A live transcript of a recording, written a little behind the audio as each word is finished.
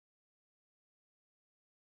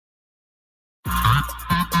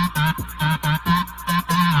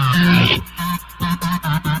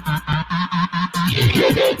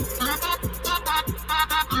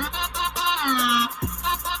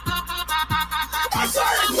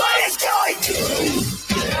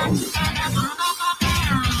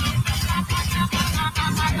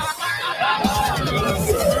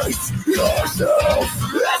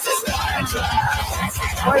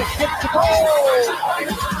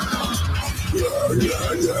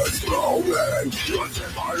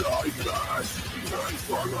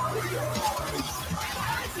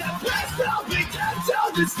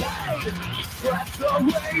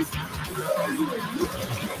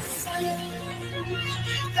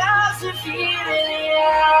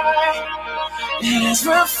As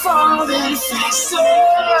we're falling faster,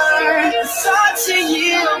 thoughts of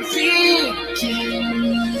you begin.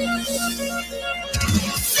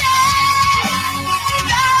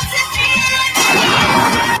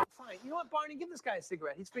 Fine. You know what, Barney? Give this guy a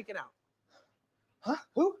cigarette. He's freaking out. Huh?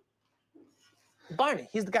 Who? Barney.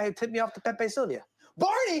 He's the guy who tipped me off to Pepe Sylvia.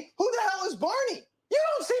 Barney? Who the hell is Barney? You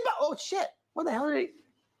don't see Oh, shit. What the hell did he...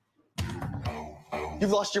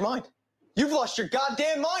 You've lost your mind. You've lost your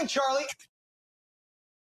goddamn mind, Charlie.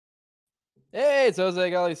 Hey, it's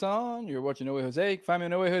Jose Galison. You're watching No Way Jose. Find me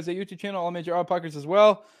on No Way Jose YouTube channel, all major podcasts as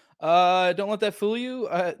well. Don't let that fool you.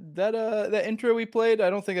 That intro we played, I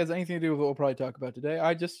don't think has anything to do with what we'll probably talk about today.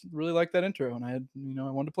 I just really like that intro, and I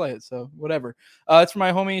wanted to play it, so whatever. It's for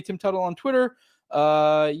my homie Tim Tuttle on Twitter.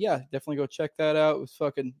 Yeah, definitely go check that out. It was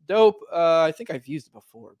fucking dope. I think I've used it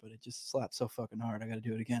before, but it just slaps so fucking hard. I got to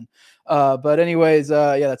do it again. But anyways,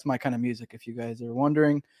 yeah, that's my kind of music, if you guys are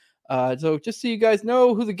wondering. So just so you guys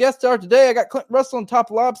know who the guests are today, I got Clint Russell and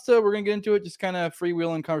TopLobsta. We're going to get into it, just kind of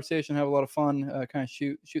freewheeling conversation, have a lot of fun, kind of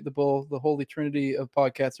shoot the bull, the holy trinity of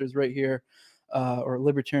podcasters right here, or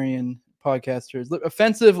libertarian podcasters,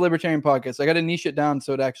 offensive libertarian podcasts. I got to niche it down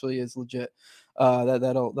so it actually is legit.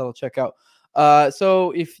 That'll check out.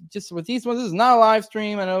 So if just with these ones, this is not a live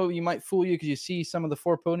stream. I know you might fool you because you see some of the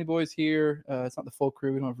four pony boys here. It's not the full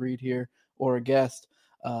crew. We don't have Reed here or a guest.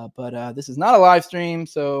 But this is not a live stream,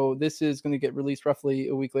 so this is going to get released roughly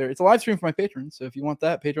a week later. It's a live stream for my patrons, so if you want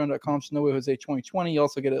that, patreon.com/NoWayJose2020. You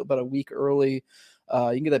also get it about a week early.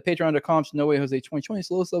 You can get that patreon.com/NoWayJose2020.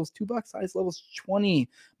 It's lowest level's $2, highest level's 20.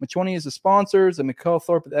 My 20 is the sponsors, the McCall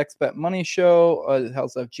Thorpe at the Expat Money Show. It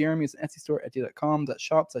helps out Jeremy's Etsy store,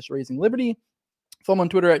 etsy.com/shop/raising-liberty. Follow him on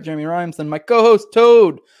Twitter at Jeremy Rhymes. Then my co-host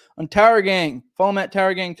Toad on Tower Gang. Follow him at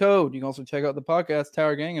Tower Gang Toad. You can also check out the podcast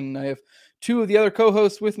Tower Gang, and I have two of the other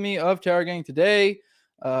co-hosts with me of Tower Gang today.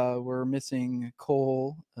 We're missing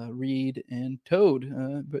Cole, Reed, and Toad.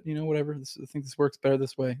 But whatever. I think this works better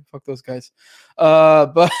this way. Fuck those guys.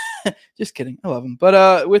 But just kidding. I love them.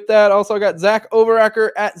 But with that, also I got Zach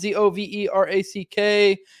Overacker at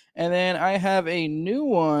ZOVERACK. And then I have a new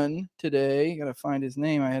one today. Got to find his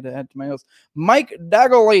name. I had to add to my notes. Mike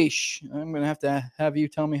Dagalish. I'm going to have you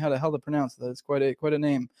tell me how the hell to pronounce that. It's quite a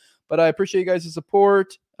name. But I appreciate you guys'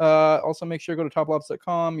 support. Also, make sure to go to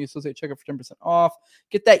toplobsta.com. Use associate checkout for 10% off.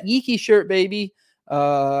 Get that Yeeky shirt, baby.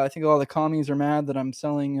 I think a lot of the commies are mad that I'm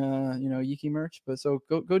selling, Yeeky merch. But so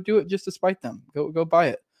go do it just to spite them. Go buy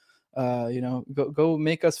it. Go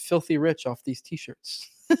make us filthy rich off these t-shirts.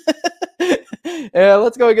 Yeah,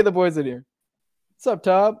 let's go get the boys in here. What's up,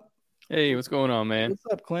 Top? Hey, what's going on, man? What's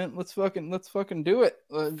up, Clint? Let's fucking do it.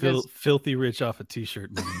 Filthy rich off a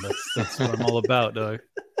t-shirt, man. That's what I'm all about, dog.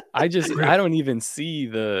 I don't even see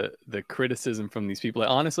the criticism from these people. Like,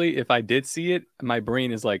 honestly, if I did see it, my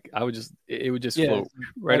brain is like, it would just float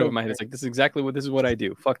right over my head. It's like, this is what I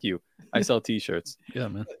do. Fuck you. I sell t-shirts. Yeah,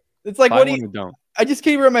 man. It's like, what do you don't? I just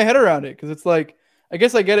can't wrap my head around it because it's like, I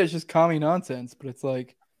guess I get it. It's just commie nonsense, but it's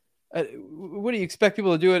like, what do you expect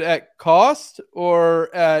people to do it at cost or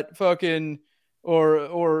at fucking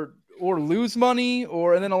or lose money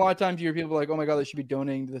and then a lot of times you hear people like, oh my god, they should be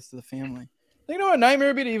donating this to the family. You know what a nightmare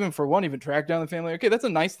would be to even track down the family. Okay, that's a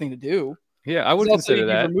nice thing to do. Yeah, I would consider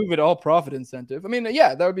that. Remove it all profit incentive. I mean,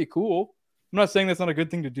 yeah, that would be cool. I'm not saying that's not a good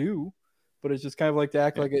thing to do, but it's just kind of like to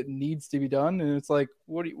act like it needs to be done. And it's like,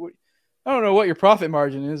 what I don't know what your profit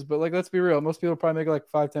margin is, but like, let's be real. Most people probably make like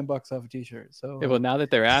 $5-10 off a t-shirt. So yeah, well, now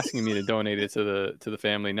that they're asking me to donate it to the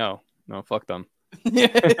family, no, fuck them.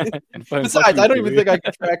 Yeah. Besides, I don't even think I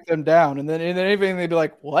can track them down. And then anything, they'd be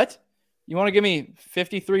like, what? You want to give me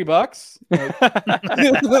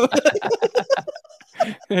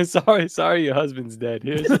 $53? Sorry, your husband's dead.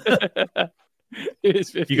 Here's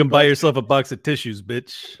 $50. You can buy yourself a box of tissues,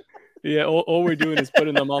 bitch. Yeah, all we're doing is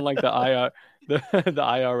putting them on like the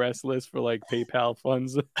IRS list for like PayPal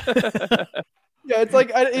funds. Yeah, it's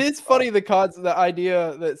like it's funny the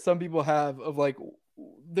idea that some people have of like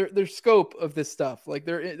their scope of this stuff, like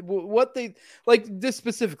what they like this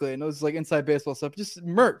specifically. I know it's like inside baseball stuff, just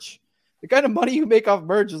merch. the kind of money you make off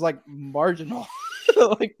merch is like marginal.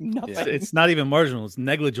 Like nothing. It's not even marginal. It's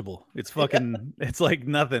negligible. It's fucking. It's like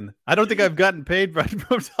nothing. I don't think I've gotten paid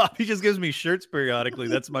from Top. He just gives me shirts periodically.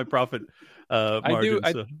 That's my profit margin.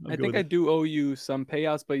 I think I do owe you some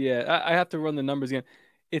payouts, but yeah, I have to run the numbers again.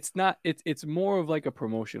 It's not. It's more of like a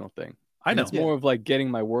promotional thing. I know. It's more of like getting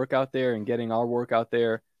my work out there and getting our work out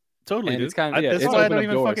there. Totally, dude. It's kind of that's why I don't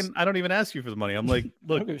even I don't even ask you for the money. I'm like,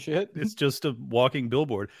 look, shit. It's just a walking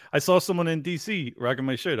billboard. I saw someone in DC rocking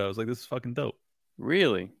my shirt. I was like, this is fucking dope.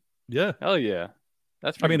 Really? Yeah. Hell yeah.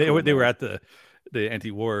 That's. I mean, cool, they were at the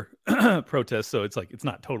anti-war protest, so it's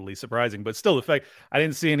not totally surprising, but still, the fact I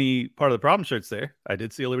didn't see any part of the problem shirts there. I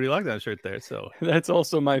did see a Liberty Lockdown shirt there, so that's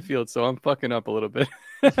also my field. So I'm fucking up a little bit.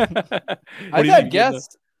 I've had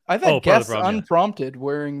guests unprompted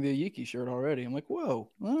wearing the Yiki shirt already. I'm like,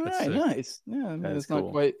 whoa, all right, nice. Yeah, I mean, it's cool.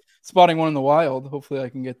 Not quite spotting one in the wild. Hopefully I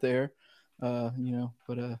can get there.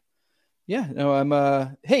 Yeah, no,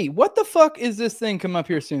 I'm hey, what the fuck is this thing come up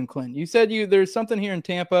here soon, Clint? You said there's something here in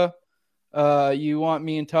Tampa. You want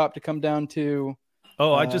me and Top to come down to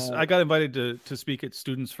I got invited to speak at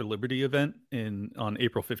Students for Liberty event on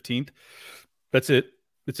April 15th. That's it.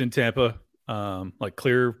 It's in Tampa. Like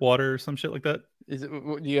Clearwater or some shit like that. Is it?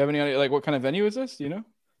 Do you have any idea? Like, what kind of venue is this? Do you know?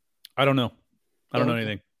 I don't know. I don't know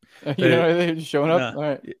anything. They're just showing up. All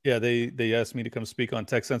right. Yeah, they asked me to come speak on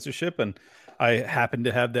tech censorship, and I happen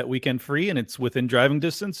to have that weekend free, and it's within driving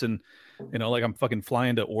distance, and like I'm fucking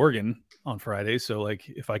flying to Oregon on Friday, so like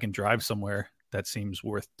if I can drive somewhere, that seems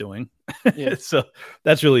worth doing. Yeah. So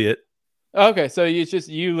that's really it. Okay, so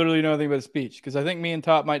you literally know nothing about a speech, because I think me and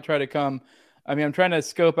Top might try to come. I mean, I'm trying to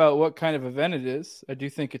scope out what kind of event it is. I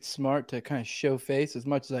do think it's smart to kind of show face, as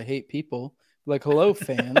much as I hate people. Like, hello,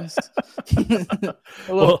 fans.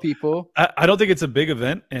 Hello, people. I don't think it's a big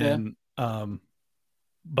event, and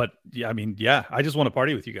but yeah, I mean, yeah, I just want to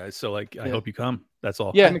party with you guys. So like, I hope you come. That's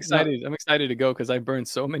all. Yeah, I'm excited. I'm excited to go because I burned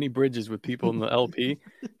so many bridges with people in the LP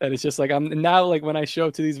that it's just like I'm now like when I show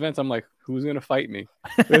up to these events, I'm like, who's gonna fight me?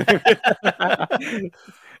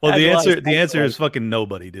 Well, the answer is fucking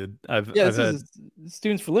nobody, dude. This is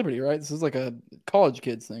Students for Liberty, right? This is like a college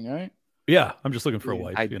kids thing, right? Yeah, I'm just looking for a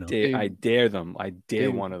wife. I dare them. I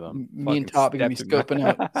dare one of them. Me and Top are gonna be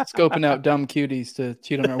scoping out dumb cuties to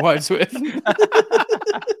cheat on our wives with.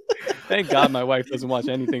 Thank God my wife doesn't watch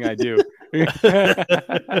anything I do.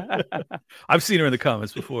 I've seen her in the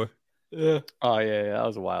comments before. Yeah. Oh yeah, that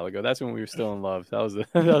was a while ago. That's when we were still in love. That was yeah.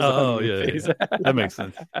 That makes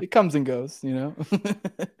sense. It comes and goes,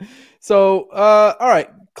 So, all right,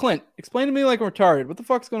 Clint, explain to me like I'm retarded. What the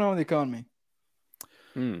fuck's going on with the economy?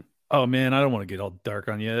 Oh man, I don't want to get all dark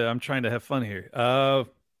on you. I'm trying to have fun here.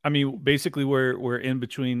 I mean, basically, we're in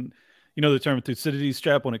between, the term Thucydides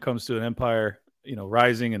trap when it comes to an empire,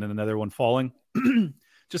 rising and then another one falling.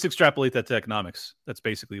 Just extrapolate that to economics. That's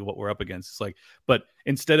basically what we're up against. It's like, but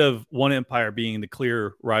instead of one empire being the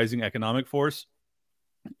clear rising economic force,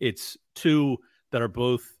 it's two that are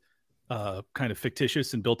both kind of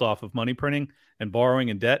fictitious and built off of money printing and borrowing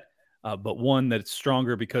and debt, but one that's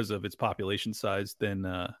stronger because of its population size than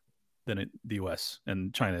the U.S.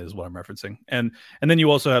 and China is what I'm referencing. And then you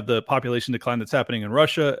also have the population decline that's happening in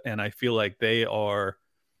Russia, and I feel like they are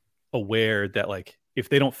aware that like if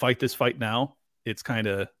they don't fight this fight now, it's kind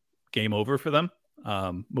of game over for them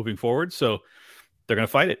moving forward. So they're going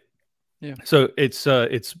to fight it. Yeah. So it's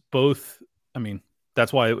both. I mean,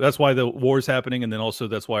 that's why the war is happening. And then also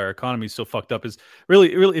that's why our economy is so fucked up is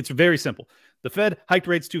really, it's very simple. The Fed hiked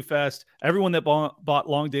rates too fast. Everyone that bought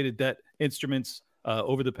long dated debt instruments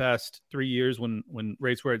over the past 3 years when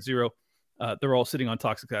rates were at zero, they're all sitting on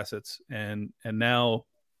toxic assets. And now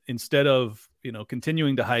instead of,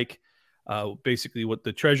 continuing to hike, basically what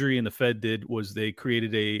the Treasury and the Fed did was they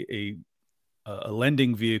created a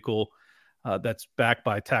lending vehicle that's backed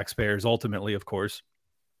by taxpayers ultimately, of course,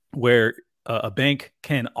 where a bank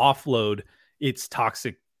can offload its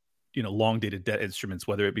toxic, long dated debt instruments,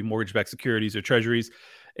 whether it be mortgage-backed securities or treasuries.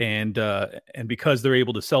 And because they're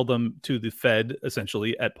able to sell them to the Fed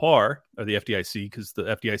essentially at par, or the FDIC, because the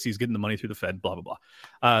FDIC is getting the money through the Fed, blah, blah,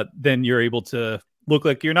 blah. Then you're able to look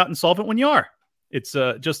like you're not insolvent when you are. It's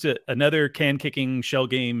just another can-kicking shell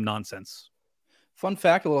game nonsense. Fun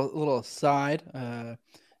fact, a little aside.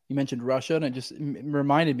 You mentioned Russia, and it just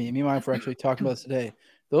reminded me. Me and my wife were actually talking about this today.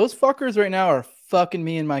 Those fuckers right now are fucking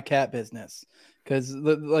me in my cat business. Because,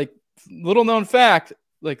 like, little known fact,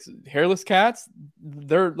 like hairless cats,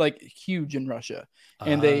 they're like huge in Russia,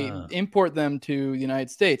 and they import them to the United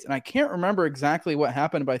States. And I can't remember exactly what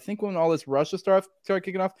happened, but I think when all this Russia stuff started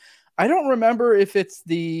kicking off, I don't remember if it's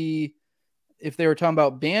if they were talking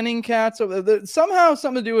about banning cats, somehow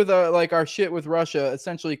something to do with like our shit with Russia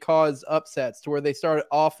essentially caused upsets to where they started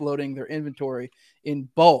offloading their inventory in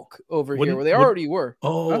bulk over here where they already were.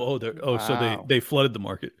 So they flooded the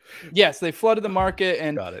market. Yes, they flooded the market,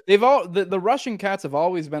 and Got it. they've all the Russian cats have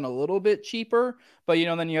always been a little bit cheaper, but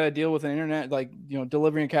then you got to deal with an internet, like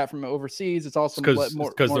delivering a cat from overseas. It's also because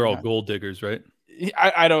they're all gold diggers, right?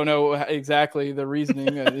 I don't know exactly the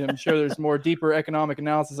reasoning. I'm sure there's more deeper economic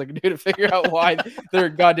analysis I can do to figure out why their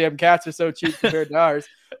goddamn cats are so cheap compared to ours.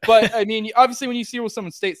 But I mean, obviously, when you see with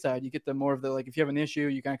someone stateside, you get the more of the like. If you have an issue,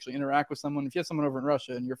 you can actually interact with someone. If you have someone over in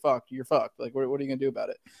Russia and you're fucked, you're fucked. Like, what are you gonna do about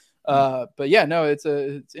it? But yeah, no, it's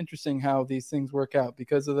interesting how these things work out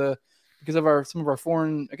because of some of our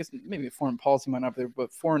foreign, I guess maybe foreign policy might not be there,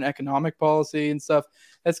 but foreign economic policy and stuff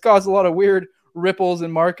has caused a lot of weird ripples in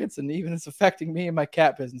markets, and even it's affecting me and my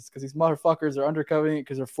cat business because these motherfuckers are undercutting it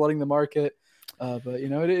because they're flooding the market. But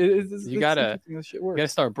you gotta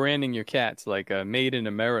start branding your cats like "Made in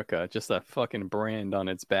America," just a fucking brand on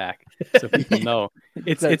its back, so people know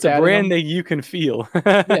it's a brand that you can feel.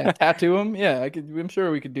 Yeah, tattoo them. Yeah, I'm sure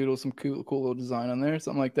we could doodle some cool little design on there,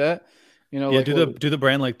 something like that. Like do the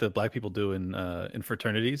brand like the black people do in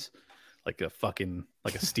fraternities, like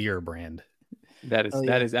a steer brand. That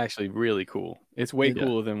is actually really cool. It's way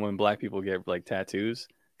cooler than when black people get like tattoos.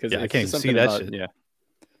 Because I can't see that shit.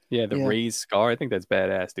 Yeah, the raised scar. I think that's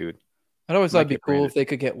badass, dude. I'd always thought it'd be cool if they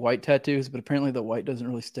could get white tattoos, but apparently the white doesn't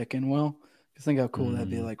really stick in well. Just think how cool that'd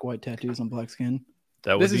be, like white tattoos on black skin.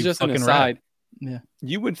 This is just an aside. Yeah,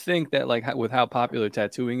 you would think that like with how popular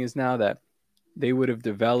tattooing is now, that they would have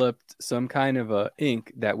developed some kind of a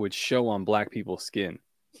ink that would show on black people's skin,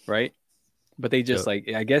 right? But they just I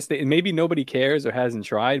guess maybe nobody cares or hasn't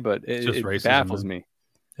tried, but it baffles me.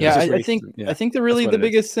 Yeah, I think the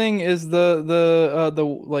biggest thing is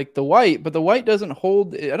the white, but the white doesn't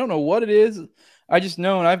hold. I don't know what it is. I just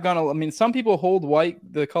know, and I've gone. I mean, some people hold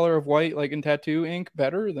the color of white, like in tattoo ink,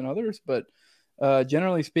 better than others, but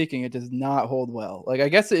generally speaking, it does not hold well. Like I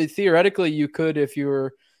guess theoretically you could, if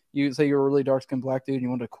you say you're a really dark skinned black dude and you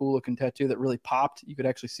wanted a cool looking tattoo that really popped, you could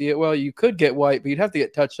actually see it well. You could get white, but you'd have to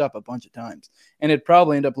get touched up a bunch of times, and it'd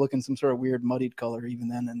probably end up looking some sort of weird muddied color even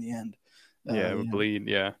then in the end. It would bleed.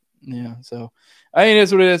 Yeah. So I mean, it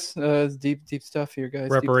is what it is. It's deep stuff here, guys.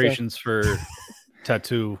 Reparations for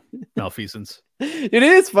tattoo malfeasance. It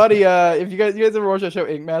is funny. If you guys ever watch that show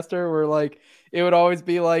Ink Master, where like it would always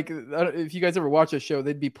be like, if you guys ever watch a show,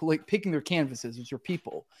 they'd be picking their canvases as your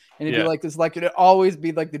people, and it'd be like this, like it'd always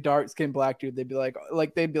be like the dark skinned black dude. They'd be like,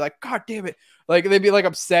 God damn it, like they'd be like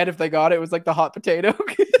upset if they got it. It was like the hot potato.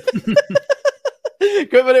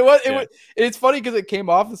 But it's funny because it came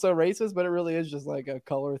off as so racist, but it really is just like a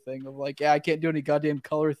color thing of like, I can't do any goddamn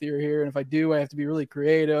color theory here, and if I do, I have to be really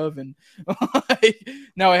creative, and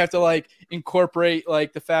now I have to like incorporate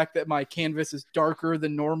like the fact that my canvas is darker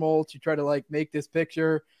than normal to try to like make this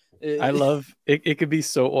picture. I love it. It could be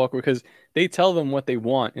so awkward because they tell them what they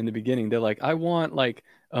want in the beginning. They're like, I want like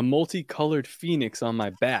a multicolored phoenix on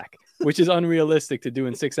my back, which is unrealistic to do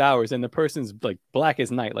in 6 hours, and the person's like black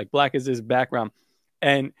as night, like black as his background.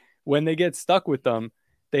 And when they get stuck with them,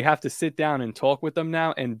 they have to sit down and talk with them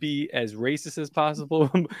now and be as racist as possible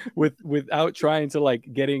without trying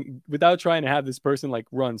to have this person like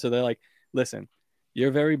run. So they're like, listen, you're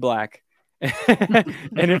very black. And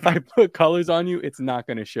if I put colors on you, it's not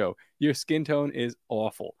going to show. Your skin tone is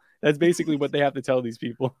awful. That's basically what they have to tell these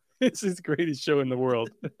people. It's the greatest show in the world.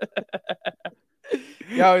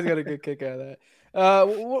 You always got a good kick out of that.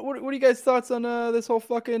 What are you guys' thoughts on this whole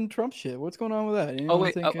fucking Trump shit? What's going on with that?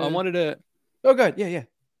 I wanted to. Oh, good. Yeah.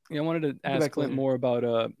 I wanted to ask Clint more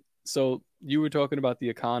about. So you were talking about the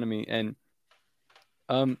economy, and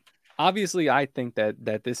obviously, I think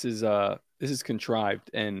that this is contrived,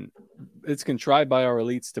 and it's contrived by our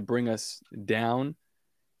elites to bring us down.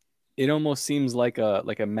 It almost seems like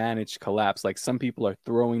a managed collapse. Like some people are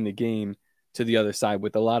throwing the game to the other side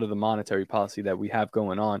with a lot of the monetary policy that we have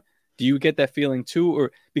going on. Do you get that feeling too?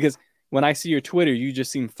 Or because when I see your Twitter, you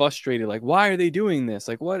just seem frustrated. Like, why are they doing this?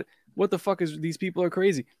 Like, what the fuck is these people are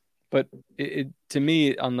crazy? But it to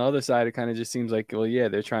me, on the other side, it kind of just seems like, well, yeah,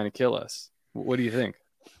 they're trying to kill us. What do you think?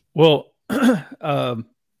 Well,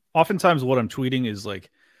 oftentimes what I'm tweeting is like,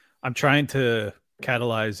 I'm trying to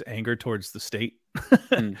catalyze anger towards the state.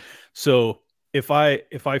 So if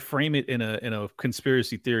I frame it in a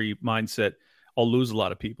conspiracy theory mindset, I'll lose a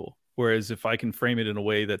lot of people. Whereas if I can frame it in a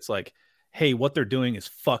way that's like, hey, what they're doing is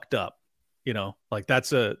fucked up, like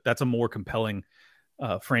that's a more compelling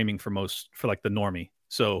framing for like the normie.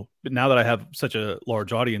 So, but now that I have such a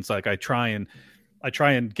large audience, like I try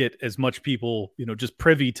and get as much people, just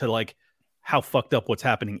privy to like how fucked up what's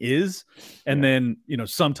happening is. And then,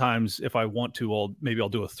 sometimes if I want to, I'll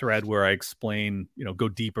do a thread where I explain, go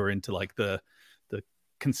deeper into like the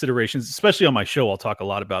considerations, especially on my show. I'll talk a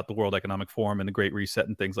lot about the World Economic Forum and the Great Reset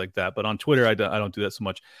and things like that. But on Twitter, I don't do that so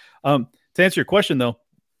much. To answer your question though,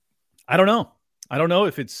 I don't know. I don't know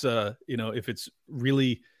if it's, if it's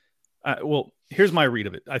really, well, here's my read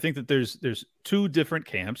of it. I think that there's two different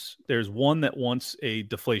camps. There's one that wants a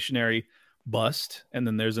deflationary bust, and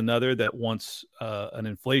then there's another that wants an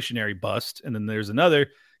inflationary bust, and then there's another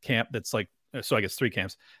camp that's like, so I guess three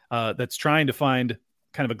camps that's trying to find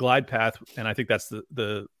kind of a glide path, and I think that's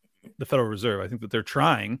the Federal Reserve. I think that they're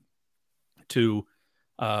trying to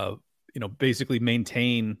basically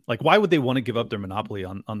maintain, like, why would they want to give up their monopoly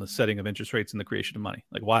on the setting of interest rates and the creation of money?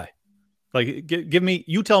 Like, why? Like,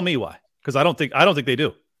 you tell me why, because I don't think they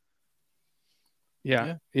do.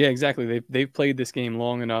 Yeah, exactly. They've played this game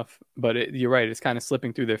long enough, but you're right. It's kind of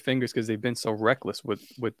slipping through their fingers because they've been so reckless with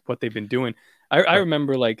what they've been doing. I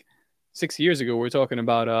remember like 6 years ago, we were talking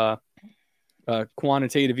about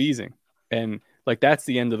quantitative easing, and like that's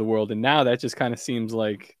the end of the world. And now that just kind of seems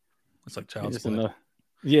like it's like child's play.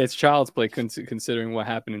 It's child's play considering what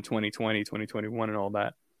happened in 2020, 2021, and all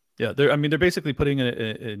that. Yeah, they're basically putting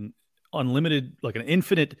an unlimited, like an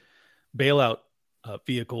infinite bailout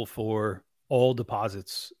vehicle for all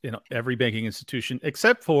deposits in every banking institution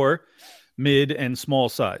except for mid and small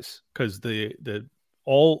size, because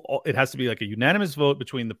it has to be like a unanimous vote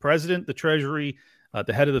between the president, the treasury,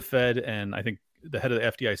 the head of the Fed, and I think the head of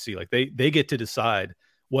the FDIC. Like they get to decide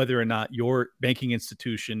whether or not your banking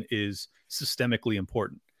institution is systemically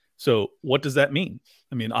important. So what does that mean?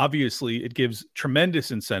 I mean, obviously it gives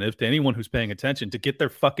tremendous incentive to anyone who's paying attention to get their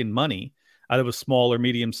fucking money out of a small or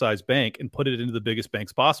medium-sized bank and put it into the biggest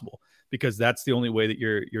banks possible, because that's the only way that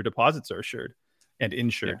your deposits are assured and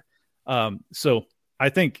insured. Yeah. So I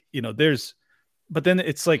think, but then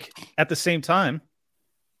it's like at the same time,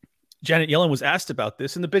 Janet Yellen was asked about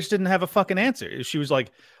this and the bitch didn't have a fucking answer. She was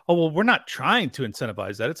like, oh, well, we're not trying to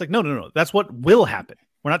incentivize that. It's like, no. That's what will happen.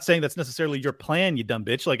 We're not saying that's necessarily your plan, you dumb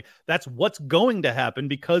bitch. Like, that's what's going to happen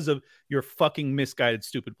because of your fucking misguided,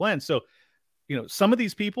 stupid plan. So, some of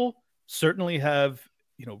these people certainly have,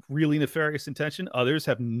 really nefarious intention. Others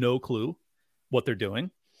have no clue what they're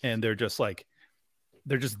doing. And they're just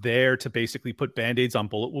there to basically put Band-Aids on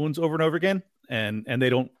bullet wounds over and over again. And they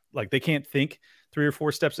don't, like, they can't think 3 or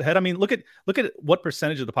 4 steps ahead. I mean, look at what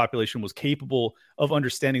percentage of the population was capable of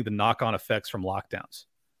understanding the knock-on effects from lockdowns.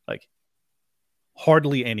 Like,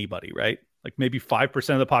 hardly anybody, right? Like maybe 5%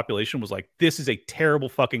 of the population was like, this is a terrible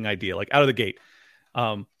fucking idea, like out of the gate.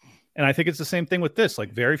 And I think it's the same thing with this.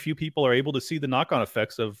 Like, very few people are able to see the knock-on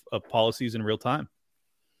effects of policies in real time.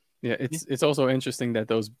 Yeah, it's also interesting that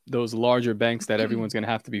those larger banks that everyone's going to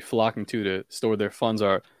have to be flocking to store their funds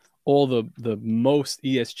are all the most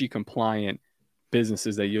ESG compliant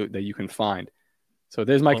businesses that you can find. So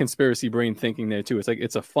there's my conspiracy brain thinking there too. It's like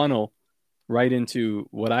it's a funnel right into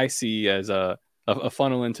what I see as a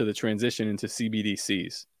funnel into the transition into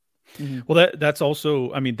CBDCs. Mm-hmm. Well, that's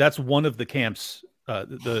also, I mean, that's one of the camps,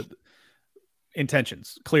 the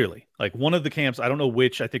intentions, clearly. Like, one of the camps, I don't know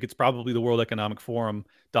which, I think it's probably the World Economic Forum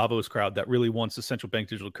Davos crowd that really wants a central bank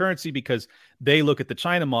digital currency, because they look at the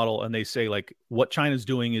China model and they say, like, what China's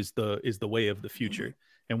doing is the way of the future,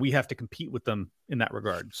 and we have to compete with them in that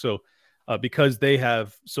regard. So because they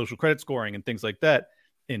have social credit scoring and things like that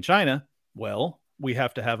in China, well, we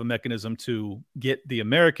have to have a mechanism to get the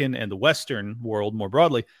American and the Western world more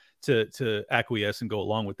broadly to acquiesce and go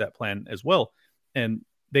along with that plan as well. And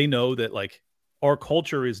they know that, like, our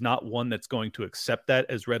culture is not one that's going to accept that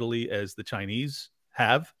as readily as the Chinese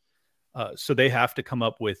have. So they have to come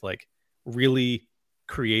up with, like, really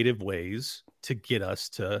creative ways to get us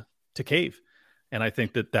to cave. And I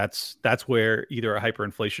think that's where either a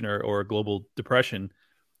hyperinflation or a global depression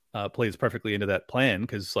plays perfectly into that plan.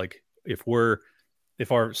 Because, like,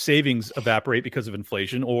 if our savings evaporate because of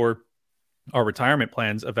inflation, or our retirement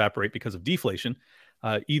plans evaporate because of deflation,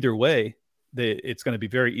 either way, it's going to be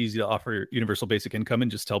very easy to offer universal basic income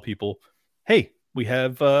and just tell people, hey, we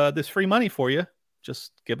have this free money for you.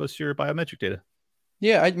 Just give us your biometric data.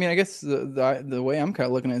 Yeah, I mean, I guess the way I'm kind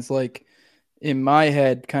of looking at it is, like, in my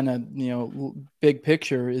head, kind of, big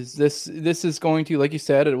picture, is this is going to, like you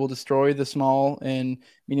said, it will destroy the small and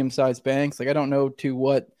medium-sized banks. Like, I don't know to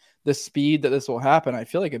what the speed that this will happen. I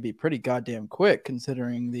feel like it'd be pretty goddamn quick,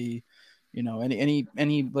 considering the,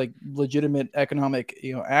 any like legitimate economic,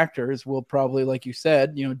 actors will probably, like you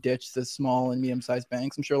said, ditch the small and medium-sized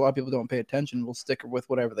banks. I'm sure a lot of people don't pay attention, will stick with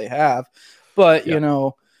whatever they have. But,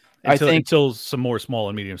 I think until some more small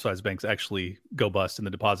and medium-sized banks actually go bust and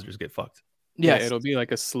the depositors get fucked. Yes. Yeah, it'll be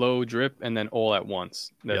like a slow drip and then all at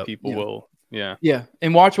once that people will. Yeah. Yeah.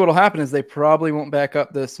 And watch what'll happen is they probably won't back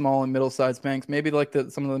up the small and middle-sized banks, maybe like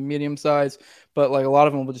some of the medium size, but like a lot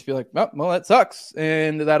of them will just be like, oh, well, that sucks.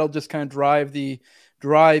 And that'll just kind of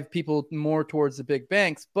drive people more towards the big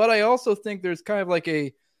banks. But I also think there's kind of like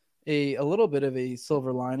a little bit of a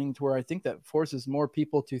silver lining to where I think that forces more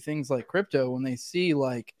people to things like crypto when they see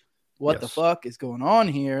like, what the fuck is going on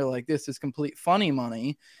here? Like, this is complete funny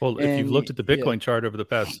money. Well, if you've looked at the Bitcoin chart over the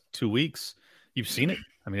past 2 weeks, you've seen it.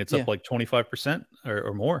 I mean, it's up like 25%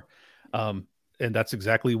 or more. And that's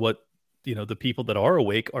exactly what, the people that are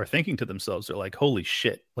awake are thinking to themselves. They're like, holy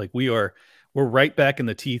shit. Like we're right back in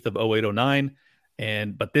the teeth of 08, 09.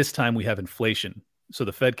 But this time we have inflation. So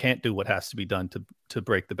the Fed can't do what has to be done to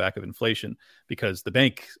break the back of inflation because the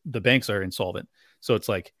banks are insolvent. So it's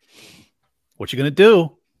like, what you going to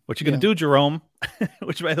do? What you gonna do, Jerome?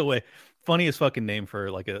 Which, by the way, funniest fucking name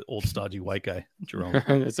for like an old stodgy white guy, Jerome.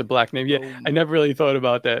 It's a black name. Yeah, I never really thought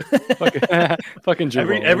about that. fucking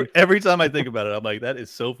Jerome. Every time I think about it, I'm like, that is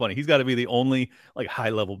so funny. He's got to be the only like high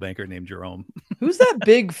level banker named Jerome. Who's that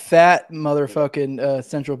big fat motherfucking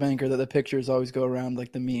central banker that the pictures always go around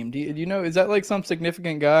like the meme? Do you know? Is that like some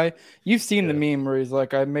significant guy? You've seen the meme where he's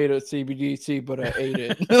like, I made a CBDC, but I ate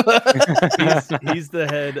it. he's the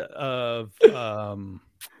head of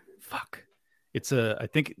It's I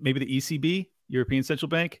think maybe the ECB, European Central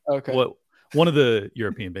Bank. Okay. One of the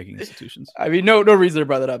European banking institutions. I mean, no reason to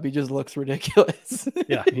bring that up. He just looks ridiculous.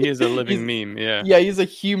 Yeah, he is a living meme. Yeah. Yeah, he's a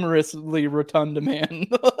humorously rotund man.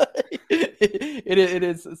 It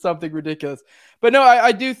is something ridiculous. But no,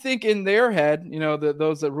 I do think in their head,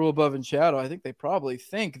 those that rule above in shadow, I think they probably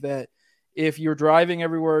think that if you're driving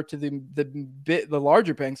everywhere to the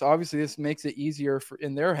larger banks, obviously this makes it easier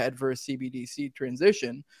in their head for a CBDC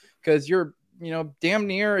transition because you're damn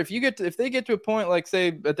near if they get to a point like say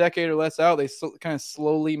a decade or less out, they kind of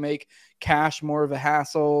slowly make cash more of a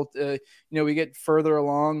hassle. We get further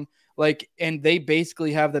along and they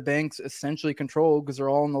basically have the banks essentially controlled because they're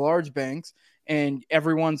all in the large banks and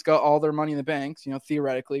everyone's got all their money in the banks.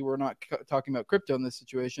 Theoretically, we're not talking about crypto in this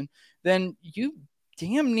situation. Then you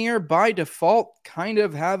damn near by default kind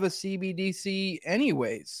of have a CBDC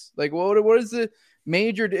anyways. Like what is the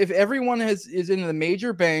major if everyone is in the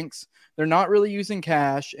major banks, they're not really using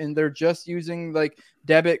cash and they're just using like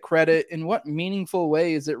debit, credit, in what meaningful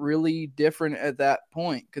way is it really different at that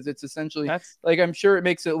point? Because it's essentially I'm sure it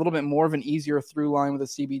makes it a little bit more of an easier through line with a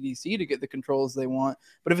CBDC to get the controls they want.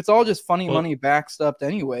 But if it's all just funny money backstopped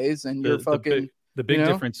anyways, and you're fucking the big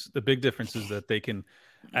difference is that they can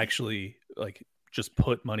actually like just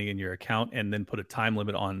put money in your account and then put a time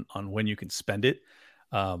limit on when you can spend it.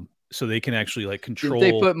 So they can actually like control.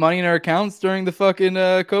 Did they put money in our accounts during the fucking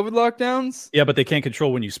COVID lockdowns? Yeah, but they can't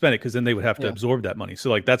control when you spend it because then they would have to absorb that money. So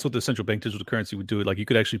like that's what the central bank digital currency would do. Like you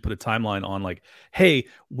could actually put a timeline on like, hey,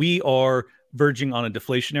 we are verging on a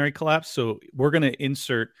deflationary collapse. So we're going to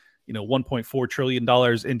insert, $1.4 trillion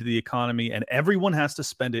into the economy and everyone has to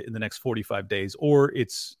spend it in the next 45 days or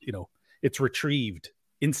it's retrieved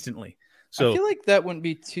instantly. So I feel like that wouldn't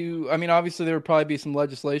be too. I mean, obviously there would probably be some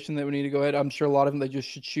legislation that would need to go ahead. I'm sure a lot of them they just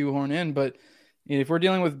should shoehorn in. But if we're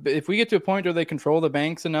dealing with, if we get to a point where they control the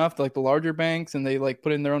banks enough, like the larger banks, and they like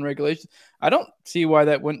put in their own regulations, I don't see why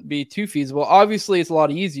that wouldn't be too feasible. Obviously, it's a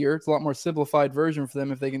lot easier. It's a lot more simplified version for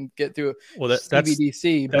them if they can get to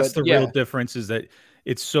CBDC. That's the real difference is that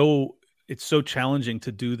it's so challenging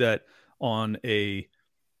to do that on a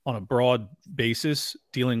broad basis,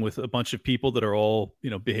 dealing with a bunch of people that are all,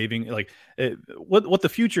 behaving like what the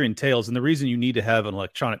future entails. And the reason you need to have an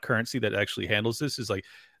electronic currency that actually handles this is like,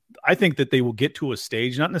 I think that they will get to a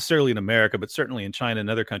stage, not necessarily in America, but certainly in China and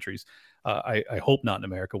other countries. I hope not in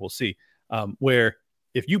America. We'll see. Where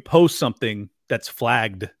if you post something that's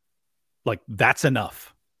flagged, like that's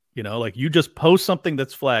enough. Like you just post something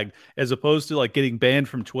that's flagged as opposed to like getting banned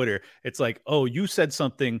from Twitter. It's like, oh, you said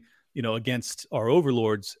something against our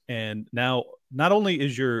overlords. And now not only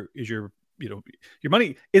is your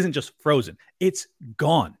money isn't just frozen, it's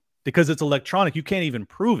gone because it's electronic. You can't even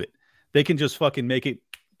prove it. They can just fucking make it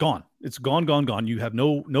gone. It's gone. You have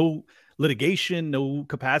no litigation, no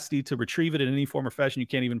capacity to retrieve it in any form or fashion. You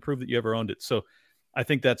can't even prove that you ever owned it. So I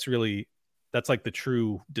think that's like the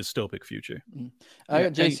true dystopic future. I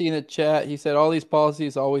got JC in the chat. He said, all these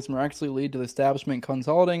policies always miraculously lead to the establishment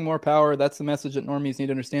consolidating more power. That's the message that normies need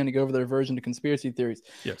to understand to go over their aversion to conspiracy theories.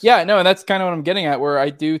 Yes. Yeah, no, and that's kind of what I'm getting at, where I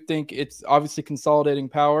do think it's obviously consolidating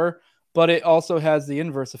power, but it also has the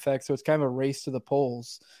inverse effect. So it's kind of a race to the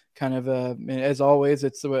polls. Kind of, as always,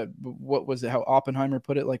 it's what was it, how Oppenheimer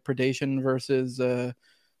put it, like predation versus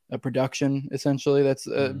a production. Essentially, that's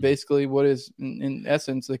basically what is in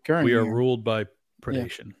essence the current. We are ruled by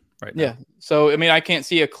predation right now. Yeah. So I mean, I can't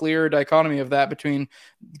see a clear dichotomy of that between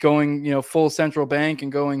going, full central bank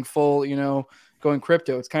and going full, going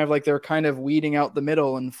crypto. It's kind of like they're kind of weeding out the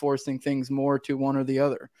middle and forcing things more to one or the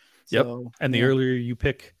other. Yep. So, And the earlier you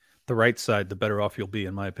pick the right side, the better off you'll be,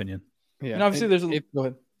 in my opinion. Yeah. And obviously, go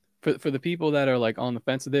ahead. For the people that are like on the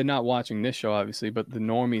fence, they're not watching this show, obviously, but the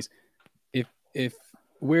normies, if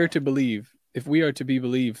we're to believe, if we are to be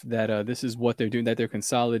believed that this is what they're doing, that they're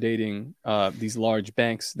consolidating these large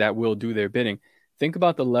banks that will do their bidding, think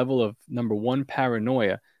about the level of, number one,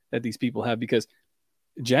 paranoia that these people have, because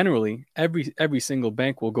generally every single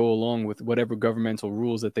bank will go along with whatever governmental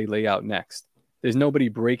rules that they lay out next. There's no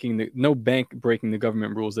bank breaking the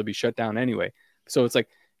government rules. They'll be shut down anyway. So it's like,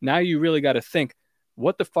 now you really got to think,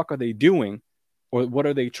 what the fuck are they doing, or what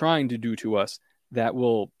are they trying to do to us that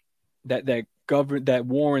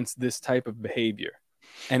warrants this type of behavior?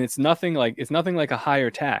 And it's nothing like a higher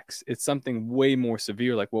tax. It's something way more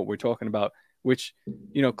severe, like what we're talking about, which,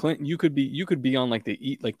 Clint, you could be on like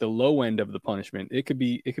the low end of the punishment. It could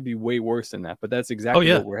be way worse than that, but that's exactly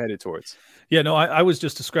what we're headed towards. Yeah, no, I was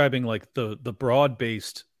just describing like the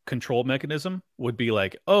broad-based control mechanism would be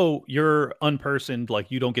like, oh, you're unpersoned, like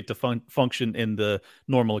you don't get to function in the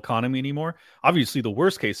normal economy anymore. Obviously, the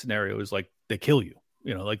worst case scenario is like they kill you.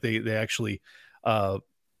 Like they actually,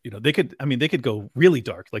 they could go really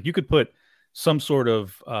dark. Like you could put some sort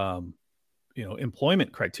of,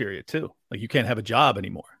 employment criteria too. Like you can't have a job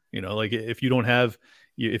anymore. Like if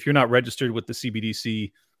if you're not registered with the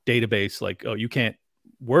CBDC database, like, oh, you can't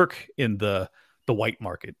work in the white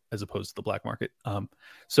market as opposed to the black market.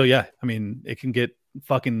 So yeah, I mean, it can get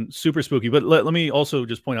fucking super spooky. But let me also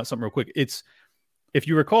just point out something real quick. It's, if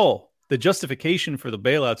you recall, the justification for the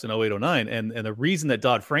bailouts in 0809 and the reason that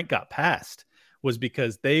Dodd-Frank got passed was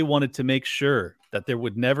because they wanted to make sure that there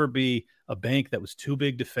would never be a bank that was too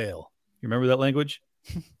big to fail. You remember that language?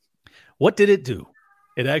 What did it do?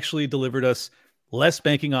 It actually delivered us less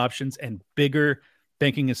banking options and bigger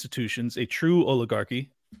banking institutions, a true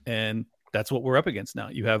oligarchy. And that's what we're up against now.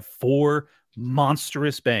 You have 4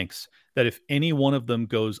 monstrous banks that if any one of them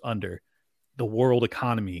goes under, the world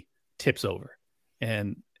economy tips over.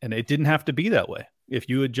 And it didn't have to be that way. If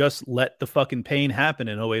you had just let the fucking pain happen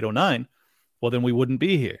in 0809, well, then we wouldn't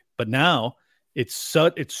be here. But now it's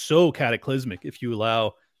so cataclysmic if you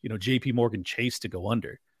allow, JP Morgan Chase to go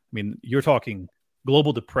under. I mean, you're talking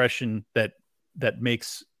global depression that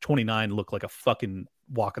makes 29 look like a fucking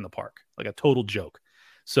walk in the park, like a total joke.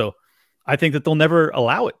 So I think that they'll never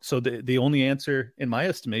allow it. So the only answer, in my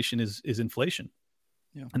estimation, is inflation.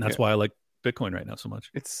 Yeah. And that's why I like Bitcoin right now so much.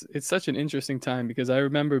 It's such an interesting time because I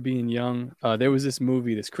remember being young. There was this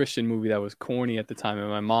Christian movie that was corny at the time, and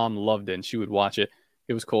my mom loved it, and she would watch it.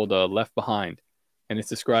 It was called Left Behind, and it's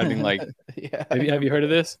describing like, have you heard of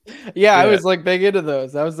this? Yeah, I was like big into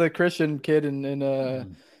those. I was the Christian kid, and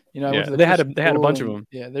they had a bunch of them.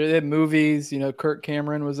 Yeah, they had movies. Kirk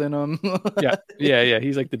Cameron was in them. yeah.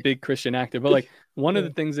 He's like the big Christian actor. But like one of the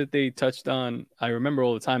things that they touched on, I remember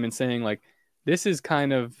all the time, and saying like, this is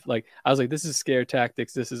kind of like, I was like, this is scare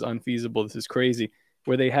tactics. This is unfeasible. This is crazy.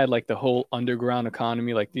 Where they had like the whole underground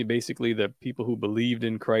economy, like basically the people who believed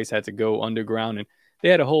in Christ had to go underground, and they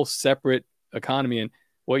had a whole separate economy. And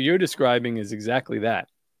what you're describing is exactly that.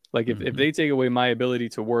 Like if they take away my ability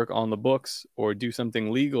to work on the books or do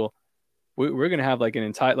something legal, we're going to have like an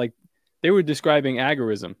entire, like they were describing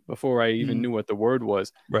agorism before I even knew what the word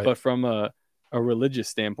was, but from a religious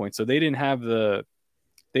standpoint. So they didn't have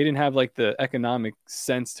like the economic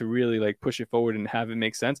sense to really like push it forward and have it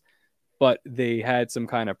make sense, but they had some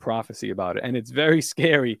kind of prophecy about it. And it's very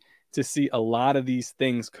scary to see a lot of these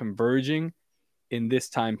things converging in this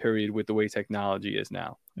time period with the way technology is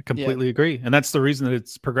now. I completely agree. And that's the reason that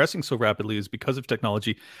it's progressing so rapidly, is because of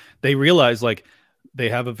technology. They realize like they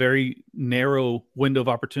have a very narrow window of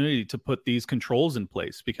opportunity to put these controls in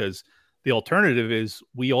place, because the alternative is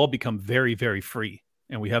we all become very, very free,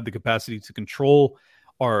 and we have the capacity to control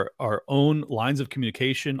our own lines of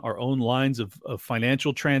communication, our own lines of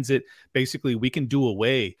financial transit. Basically, we can do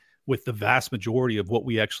away with the vast majority of what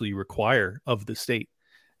we actually require of the state.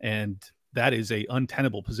 And that is a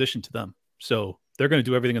untenable position to them. So they're going to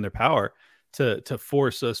do everything in their power to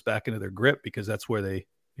force us back into their grip, because that's where they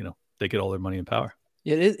get all their money and power.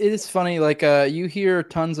 Yeah, it is funny. Like, you hear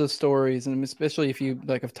tons of stories, and especially if you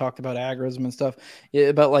like have talked about agorism and stuff,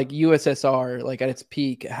 about like USSR, like at its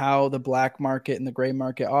peak, how the black market and the gray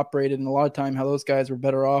market operated, and a lot of time how those guys were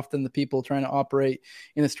better off than the people trying to operate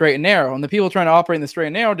in the straight and narrow. And the people trying to operate in the straight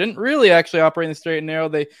and narrow didn't really actually operate in the straight and narrow.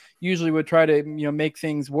 They usually would try to make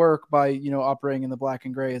things work by operating in the black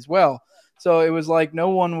and gray as well. So it was like no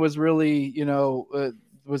one was really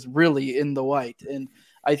was really in the white. And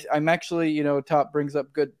I'm actually, Top brings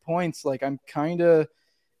up good points. Like I'm kind of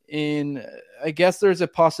I guess there's a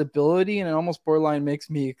possibility, and it almost borderline makes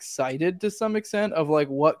me excited to some extent of like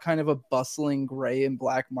what kind of a bustling gray and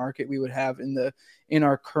black market we would have in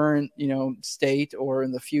our current, state, or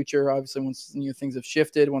in the future. Obviously, once things have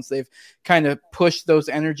shifted, once they've kind of pushed those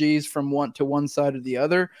energies from one side or the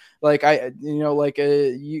other. Like like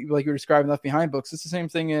you were describing Left Behind books. It's the same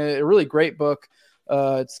thing. A really great book.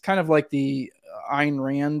 It's kind of like the Ayn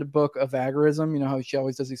Rand book of agorism. How she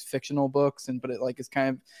always does these fictional books, but it like is kind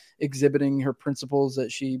of exhibiting her principles that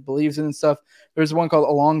she believes in and stuff. There's one called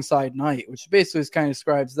Alongside Night, which basically kind of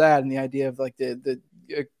describes that, and the idea of like the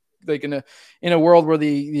like in a world where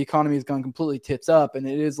the economy has gone completely tits up, and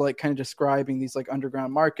it is like kind of describing these like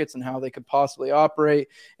underground markets and how they could possibly operate.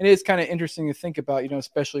 And it is kind of interesting to think about,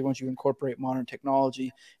 especially once you incorporate modern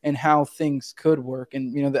technology and how things could work.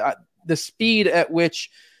 And the speed at which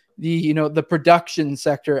the production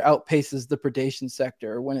sector outpaces the predation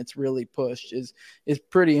sector when it's really pushed is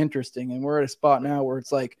pretty interesting. And we're at a spot now where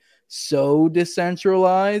it's like so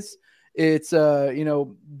decentralized. It's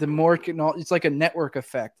the more it's like a network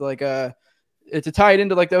effect. Like to tie it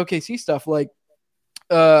into like the OKC stuff, like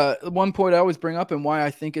one point I always bring up and why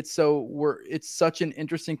I think it's such an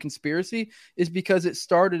interesting conspiracy is because it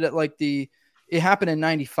started at like it happened in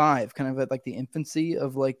 95, kind of at like the infancy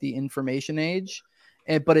of like the information age.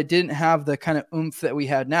 But it didn't have the kind of oomph that we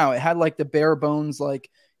had now. It had like the bare bones, like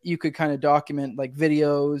you could kind of document like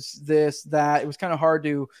videos, this, that. It was kind of hard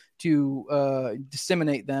to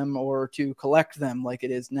disseminate them or to collect them like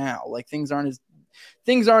it is now. Like things aren't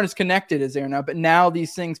as connected as they are now. But now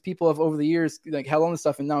these things people have over the years like held on to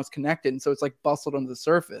stuff, and now it's connected, and so it's like bustled under the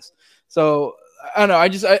surface. So I don't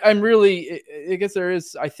know. I'm really. I guess there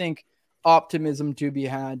is. I think optimism to be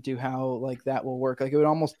had to how like that will work. Like it would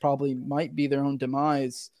almost probably might be their own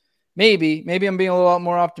demise. Maybe I'm being a little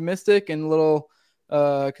more optimistic and a little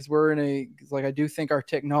because I do think our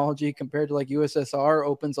technology compared to like USSR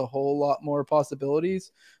opens a whole lot more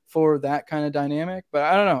possibilities for that kind of dynamic. But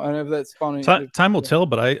I don't know. I don't know if that's funny. Time will tell,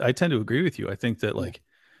 but I tend to agree with you. I think that like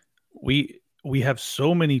we have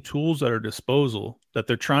so many tools at our disposal that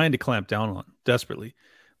they're trying to clamp down on desperately.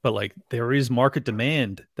 But like there is market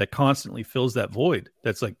demand that constantly fills that void.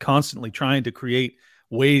 That's like constantly trying to create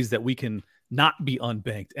ways that we can not be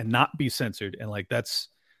unbanked and not be censored. And like that's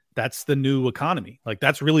the new economy. Like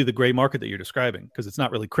that's really the gray market that you're describing, because it's not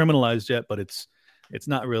really criminalized yet, but it's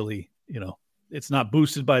not really, it's not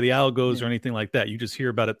boosted by the algos or anything like that. You just hear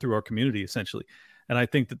about it through our community essentially. And I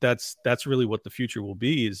think that's really what the future will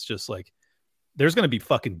be, is just like there's going to be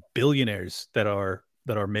fucking billionaires that are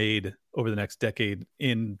made over the next decade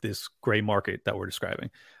in this gray market that we're describing.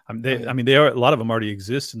 I mean, a lot of them already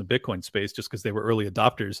exist in the Bitcoin space just because they were early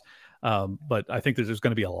adopters. But I think that there's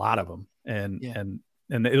going to be a lot of them, and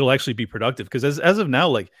it'll actually be productive, because as of now,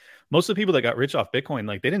 like most of the people that got rich off Bitcoin,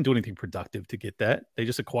 like they didn't do anything productive to get that. They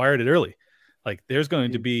just acquired it early. Like there's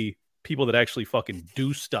going to be people that actually fucking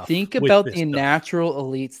do stuff. Think about the natural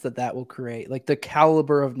elites that will create, like the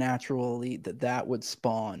caliber of natural elite that would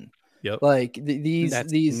spawn. Yep. Like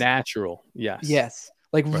these natural. Yes.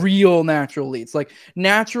 Like real natural elites, like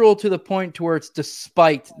natural to the point to where it's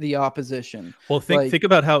despite the opposition. Well, think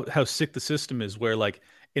about how sick the system is, where like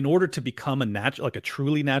in order to become a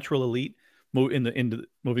truly natural elite moving into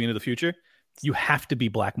the future, you have to be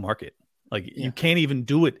black market. Like you can't even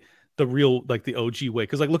do it the real, like the OG way.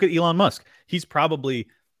 Cause like, look at Elon Musk. He's probably,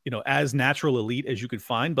 as natural elite as you could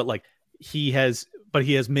find, but like he has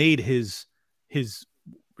made his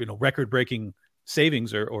record-breaking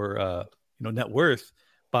savings or net worth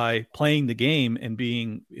by playing the game and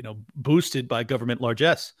being boosted by government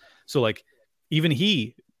largesse. So like even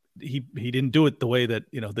he didn't do it the way that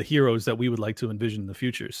the heroes that we would like to envision in the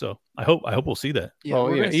future. So I hope we'll see that.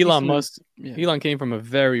 Elon Musk. Elon came from a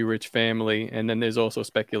very rich family, and then there's also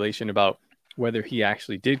speculation about whether he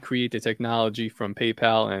actually did create the technology from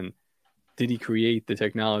PayPal, and did he create the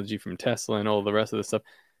technology from Tesla and all the rest of the stuff.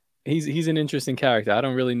 He's an interesting character. I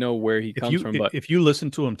don't really know where he comes from, but if you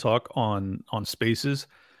listen to him talk on Spaces,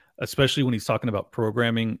 especially when he's talking about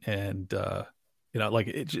programming and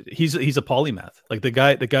he's a polymath. Like the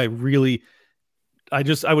guy really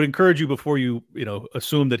I would encourage you before you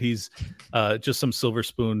assume that he's just some silver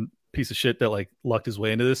spoon piece of shit that like lucked his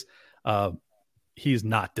way into this. He's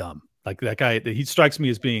not dumb. Like that guy, he strikes me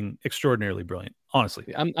as being extraordinarily brilliant.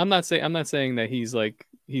 Honestly, I'm not saying that he's like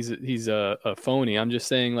he's a phony. I'm just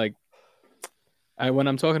saying like when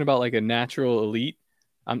I'm talking about like a natural elite,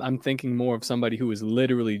 I'm thinking more of somebody who is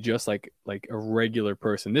literally just like a regular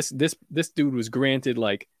person. This dude was granted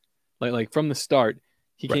like from the start.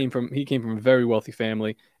 He came from a very wealthy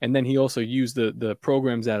family, and then he also used the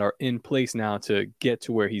programs that are in place now to get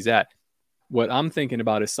to where he's at. What I'm thinking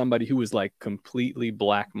about is somebody who is like completely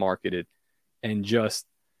black marketed and just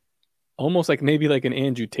almost like maybe like an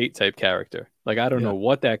Andrew Tate type character. Like, I don't know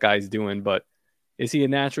what that guy's doing, but is he a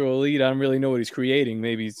natural elite? I don't really know what he's creating.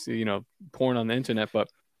 Maybe he's, porn on the internet, but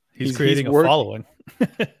he's creating a following.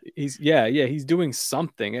 he's doing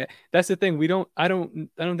something. That's the thing. I don't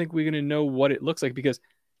think we're going to know what it looks like, because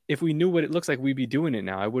if we knew what it looks like, we'd be doing it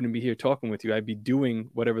now. I wouldn't be here talking with you. I'd be doing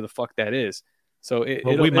whatever the fuck that is. So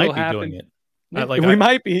we might be happen. doing it. We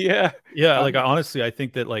might be, yeah. Like honestly, I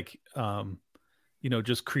think that like,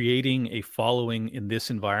 just creating a following in this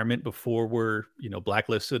environment before we're,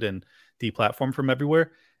 blacklisted and deplatformed from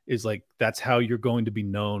everywhere is like, that's how you're going to be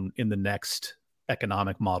known in the next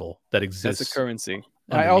economic model that exists. That's a currency.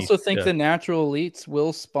 I also think the natural elites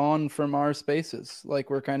will spawn from our spaces, like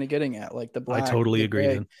we're kind of getting at, like the black. I totally agree.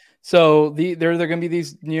 Then. So they're going to be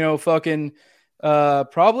these, fucking.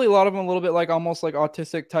 Probably a lot of them a little bit like almost like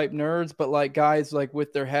autistic type nerds, but like guys like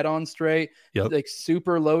with their head on straight, like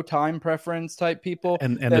super low time preference type people,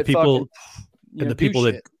 and the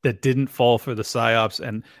people that didn't fall for the psyops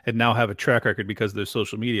and now have a track record because of their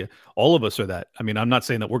social media. All of us are that. I mean, I'm not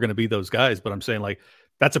saying that we're going to be those guys, but I'm saying like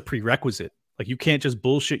that's a prerequisite. Like you can't just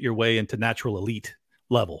bullshit your way into natural elite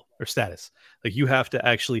level or status. Like you have to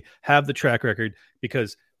actually have the track record,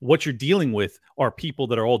 because what you're dealing with are people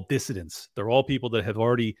that are all dissidents. They're all people that have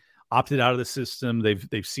already opted out of the system.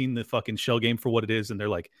 They've seen the fucking shell game for what it is, and they're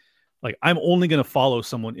like I'm only going to follow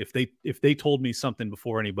someone if they told me something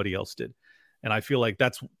before anybody else did. And I feel like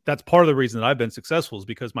that's part of the reason that I've been successful, is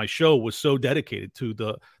because my show was so dedicated to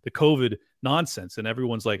the COVID nonsense, and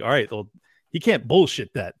everyone's like, all right, well, he can't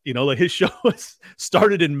bullshit that. Like his show was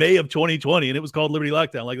started in May of 2020 and it was called Liberty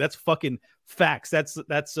Lockdown. Like that's fucking facts. That's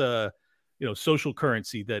social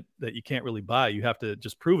currency that you can't really buy. You have to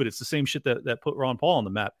just prove it. It's the same shit that put Ron Paul on the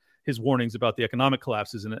map, his warnings about the economic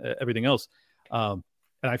collapses and everything else. And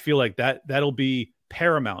I feel like that'll be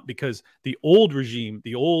paramount, because the old regime,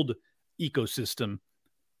 the old ecosystem,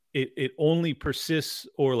 it only persists,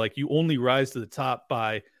 or like you only rise to the top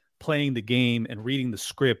by playing the game and reading the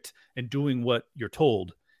script and doing what you're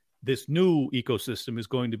told. This new ecosystem is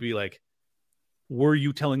going to be like, were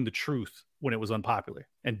you telling the truth when it was unpopular?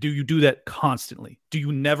 And do you do that constantly? Do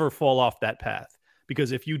you never fall off that path?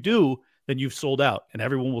 Because if you do, then you've sold out and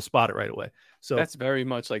everyone will spot it right away. So that's very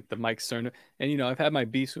much like the Mike Cernovich. And, I've had my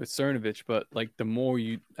beefs with Cernovich, but like the more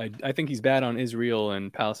I think he's bad on Israel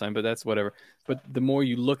and Palestine, but that's whatever. But the more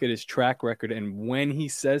you look at his track record and when he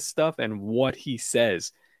says stuff and what he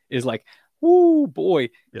says is like, whoo, boy,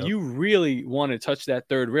 you really want to touch that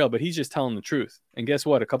third rail, but he's just telling the truth. And guess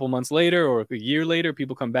what? A couple months later or a year later,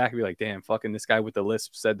 people come back and be like, damn, fucking this guy with the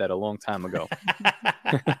lisp said that a long time ago.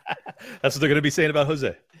 That's what they're going to be saying about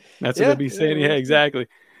Jose. That's what they'll be saying. Yeah, exactly.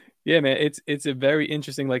 Yeah, man, it's a very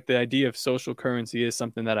interesting, like the idea of social currency is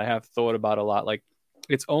something that I have thought about a lot. Like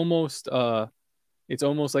it's almost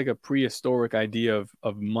like a prehistoric idea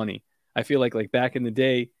of money. I feel like back in the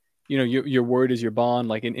day, your word is your bond.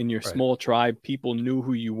 Like in your small tribe, people knew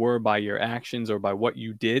who you were by your actions or by what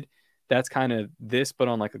you did. That's kind of this, but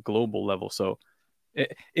on like a global level. So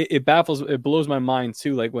it blows my mind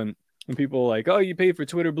too. Like when people are like, oh, you paid for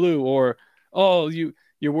Twitter Blue, or oh,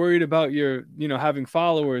 you're worried about your, having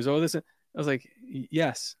followers, or this. I was like,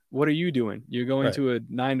 yes. What are you doing? You're going to a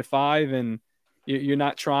 9 to 5 and you're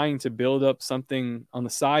not trying to build up something on the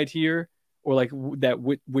side here, or like that,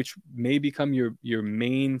 which may become your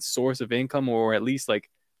main source of income, or at least like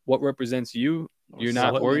what represents you. You're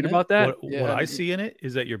not worried about that. What I see in it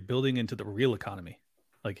is that you're building into the real economy.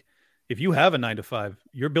 Like if you have a 9 to 5,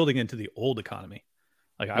 you're building into the old economy.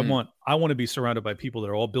 Like I want to be surrounded by people that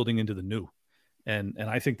are all building into the new. And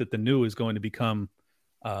I think that the new is going to become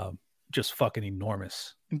just fucking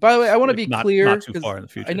enormous. And by the way, I want to be clear, not too far in the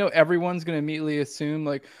future. I know everyone's going to immediately assume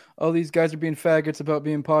like, oh, these guys are being faggots about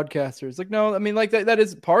being podcasters. Like, no, I mean, like that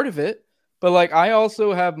is part of it. But like, I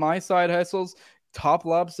also have my side hustles.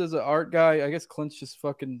 TopLobsta is an art guy. I guess Clint's just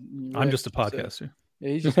fucking. I'm just a podcaster. Yeah,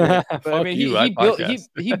 he's just. But I mean,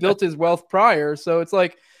 he built his wealth prior, so it's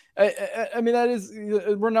like I mean, that is,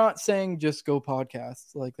 we're not saying just go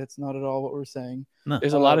podcasts. Like, that's not at all what we're saying. No.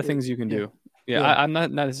 There's a lot of things you can do. Yeah, Yeah. I'm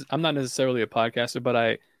not necessarily a podcaster, but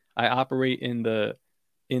I operate in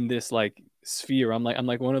this like sphere. I'm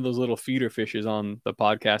like one of those little feeder fishes on the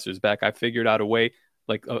podcaster's back. I figured out a way,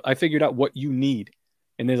 like I figured out what you need,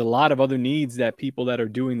 and there's a lot of other needs that people that are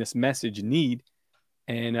doing this message need.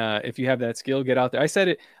 And if you have that skill, get out there. I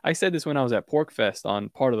said this when I was at Pork Fest on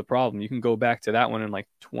Part of the Problem. You can go back to that one in like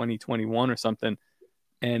 2021 or something.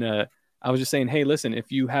 And I was just saying, hey, listen,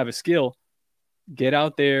 if you have a skill, get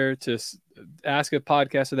out there to ask a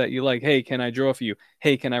podcaster that you like, hey, can I draw for you?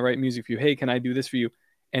 Hey, can I write music for you? Hey, can I do this for you?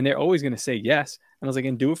 And they're always going to say yes. And I was like,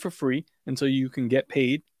 and do it for free until you can get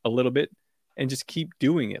paid a little bit and just keep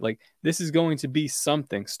doing it. Like, this is going to be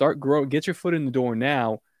something. Get your foot in the door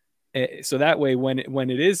now. So that way, when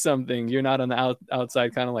it is something, you're not on the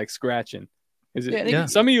outside kind of like scratching.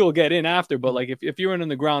 Some of you will get in after, but like if you're in on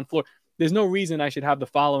the ground floor, there's no reason I should have the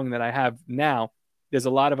following that I have now. There's a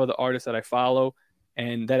lot of other artists that I follow,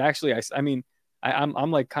 and that actually,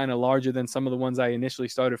 I'm like kind of larger than some of the ones I initially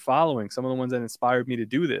started following. Some of the ones that inspired me to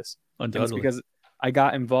do this. It's because I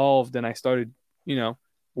got involved and I started,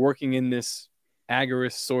 working in this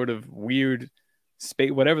agorist sort of weird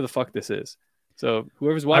space, whatever the fuck this is. So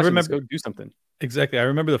whoever's watching, let's go do something. Exactly. I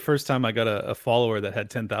remember the first time I got a follower that had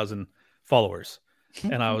 10,000 followers,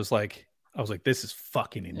 and I was like, this is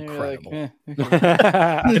fucking incredible.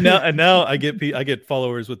 And now I get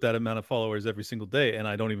followers with that amount of followers every single day, and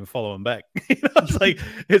I don't even follow them back.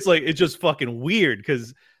 It's just fucking weird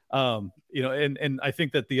because, and I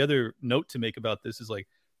think that the other note to make about this is like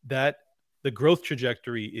that the growth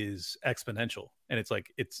trajectory is exponential, and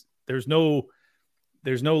there's no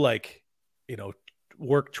like,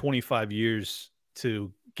 work 25 years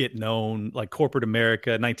to get known, like corporate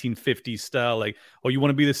America, 1950s style. Like, oh, you want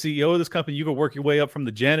to be the CEO of this company? You can work your way up from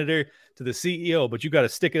the janitor to the CEO, but you got to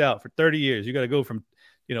stick it out for 30 years. You got to go from,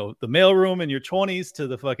 the mailroom in your 20s to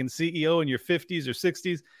the fucking CEO in your 50s or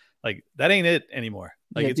 60s. Like, that ain't it anymore.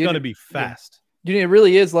 Like, it's going to be fast. Dude, it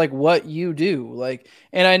really is like what you do. Like,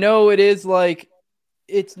 and I know it is like,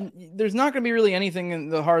 there's not going to be really anything in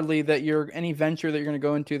the hardly that any venture that you're going to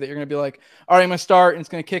go into that you're going to be like, all right, I'm going to start and it's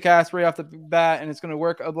going to kick ass right off the bat and it's going to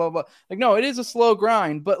work, blah, blah, blah. Like, no, it is a slow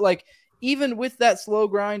grind, but like, even with that slow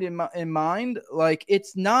grind in mind, like,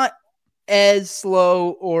 it's not as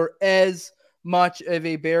slow or as much of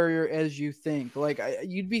a barrier as you think. Like,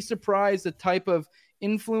 you'd be surprised the type of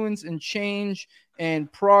influence and change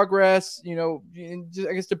and progress, I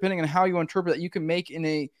guess depending on how you interpret that, you can make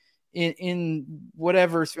in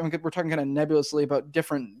whatever. We're talking kind of nebulously about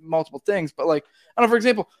multiple things, but like, I don't know, for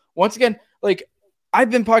example, once again, like, I've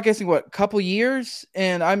been podcasting a couple years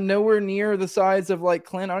and I'm nowhere near the size of like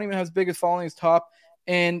Clint. I don't even have as big as following as Top.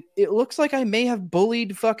 And it looks like I may have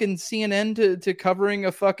bullied fucking CNN to covering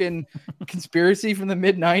a fucking conspiracy from the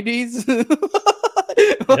mid 90s.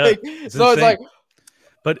 It's like,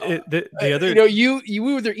 but the other, you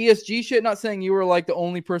with your ESG shit, not saying you were like the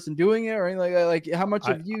only person doing it or anything like how much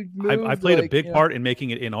have you moved? I played a big part in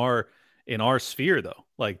making it in our sphere, though.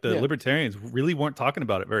 Like, the libertarians really weren't talking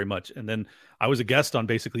about it very much. And then I was a guest on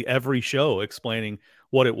basically every show explaining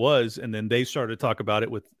what it was. And then they started to talk about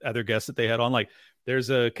it with other guests that they had on. Like,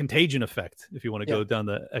 there's a contagion effect, if you want to go down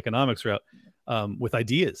the economics route, with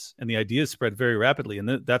ideas, and the ideas spread very rapidly.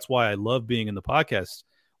 And that's why I love being in the podcast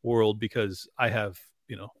world, because I have,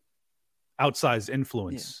 outsized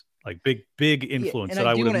influence, like big influence that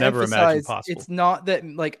I would have never imagined possible. It's not that,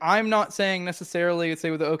 like, I'm not saying necessarily,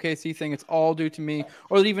 say with the OKC thing, it's all due to me,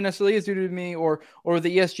 or that even necessarily is due to me, or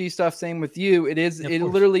the ESG stuff. Same with you. It is. It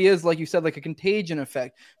literally is, like you said, like a contagion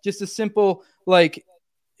effect. Just a simple, like,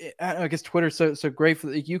 I guess Twitter's so great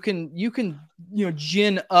for, like, you can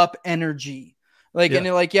gin up energy. Like, and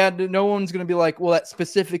like, no one's going to be like, well, that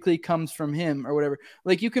specifically comes from him or whatever.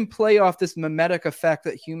 Like, you can play off this mimetic effect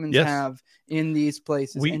that humans have in these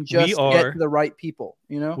places and just get to the right people,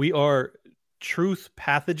 We are truth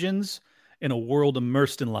pathogens in a world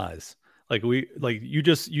immersed in lies. Like, you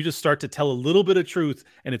just start to tell a little bit of truth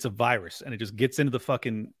and it's a virus and it just gets into the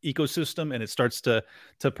fucking ecosystem and it starts to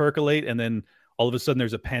percolate. And then all of a sudden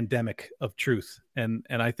there's a pandemic of truth. And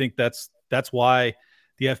I think that's why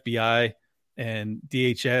the FBI and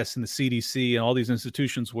DHS and the CDC and all these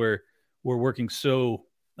institutions where we're working so,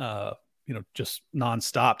 just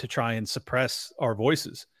nonstop to try and suppress our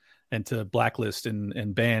voices and to blacklist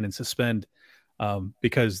and ban and suspend,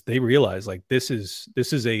 because they realize, like, this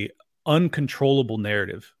is a uncontrollable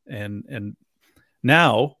narrative. And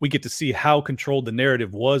now we get to see how controlled the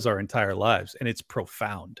narrative was our entire lives. And it's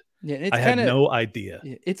profound. Yeah, it's I had no idea.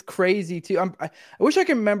 It's crazy too. I wish I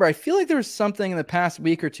could remember. I feel like there was something in the past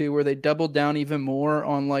week or two where they doubled down even more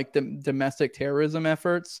on like the domestic terrorism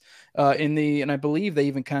efforts and I believe they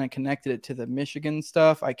even kind of connected it to the Michigan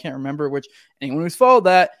stuff. I can't remember which. Anyone who's followed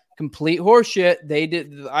that, complete horseshit. They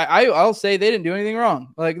did. I'll say they didn't do anything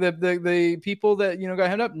wrong. Like the people that got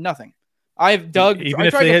hemmed up, nothing. I've dug. Even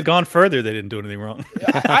if they had gone further, they didn't do anything wrong.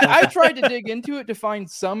 I tried to dig into it to find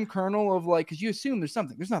some kernel of like, because you assume there's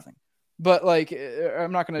something. There's nothing. But like,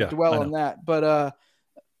 I'm not going to dwell on that. But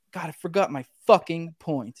God, I forgot my fucking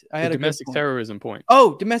point. I had a domestic terrorism point.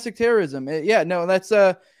 Oh, domestic terrorism. Yeah, no, that's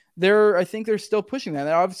I think they're still pushing that.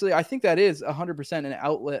 Obviously, I think that is 100% an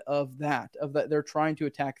outlet of that. They're trying to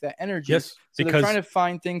attack that energy. Yes, so they're trying to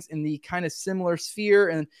find things in the kind of similar sphere.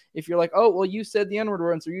 And if you're like, oh, well, you said the N-word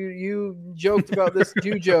once, or you joked about this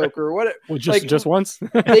Jew joke, or what? Well, just once.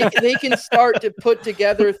 they can start to put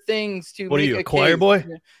together things to. What make are you, a choir case. boy?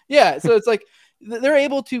 Yeah. So it's like they're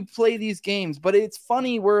able to play these games, but it's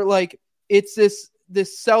funny where like it's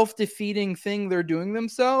this self-defeating thing they're doing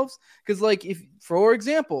themselves. Because like, if, for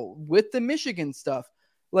example, with the Michigan stuff,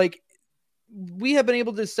 like we have been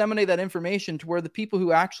able to disseminate that information to where the people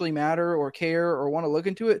who actually matter or care or want to look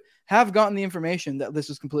into it have gotten the information that this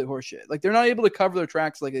is complete horseshit. Like they're not able to cover their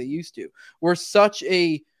tracks like they used to. We're such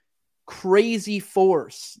a crazy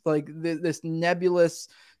force, like this nebulous,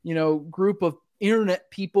 group of internet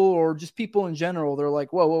people or just people in general. They're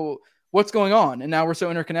like, whoa, what's going on? And now we're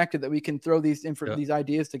so interconnected that we can throw these these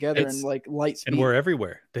ideas together in like light speed. And we're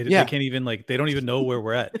everywhere. They can't even they don't even know where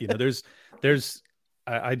we're at. There's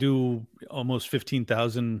I do almost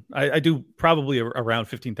 15,000. I do probably around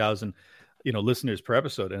 15,000, listeners per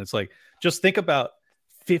episode. And it's like, just think about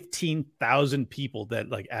 15,000 people that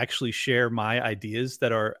like actually share my ideas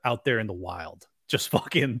that are out there in the wild.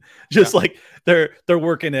 Like they're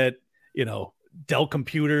working at, Dell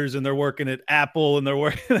Computers, and they're working at Apple, and they're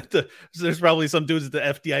working at there's probably some dudes at the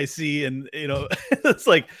FDIC, and it's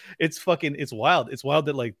like it's wild. It's wild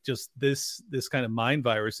that like just this kind of mind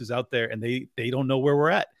virus is out there, and they don't know where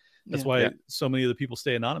we're at. That's why so many of the people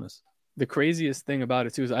stay anonymous. The craziest thing about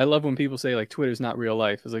it too is I love when people say like Twitter's not real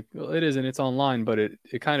life. It's like, well, it isn't. It's online, but it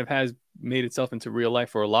kind of has made itself into real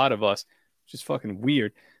life for a lot of us, which is fucking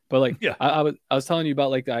weird. But like, I was telling you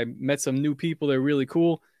about, like, I met some new people. They're really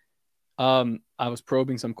cool. I was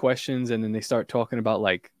probing some questions, and then they start talking about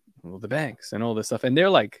like, well, the banks and all this stuff, and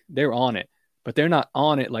they're on it, but they're not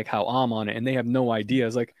on it like how I'm on it, and they have no idea.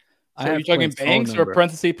 It's like, so are you talking banks or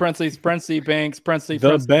parentheses banks,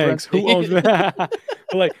 the banks? Who owns that?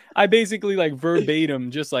 But like, I basically like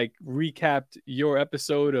verbatim just like recapped your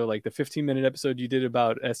episode, or like the 15-minute episode you did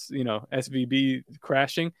about SVB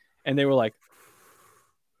crashing, and they were like,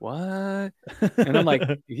 what? And I'm like,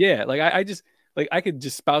 yeah, like I just. Like, I could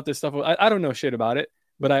just spout this stuff. I don't know shit about it,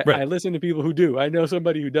 but I listen to people who do. I know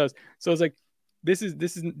somebody who does. So it's like, this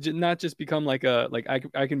is not just become like I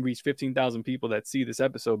can reach 15,000 people that see this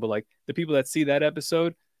episode, but like the people that see that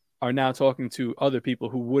episode are now talking to other people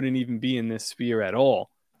who wouldn't even be in this sphere at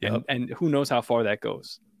all. Yep. And who knows how far that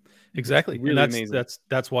goes. Exactly. Really amazing.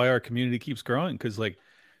 That's why our community keeps growing. Cause like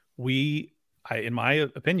in my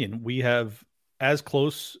opinion, we have as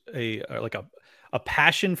close a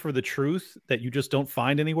passion for the truth that you just don't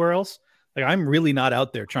find anywhere else. Like, I'm really not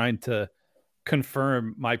out there trying to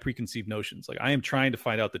confirm my preconceived notions. Like, I am trying to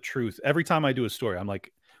find out the truth. Every time I do a story, I'm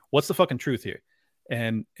like, what's the fucking truth here?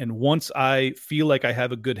 And once I feel like I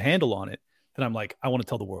have a good handle on it, then I'm like, I want to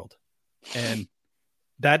tell the world. And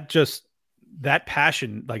that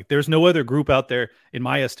passion, like, there's no other group out there, in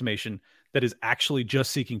my estimation, that is actually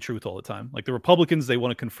just seeking truth all the time. Like the Republicans, they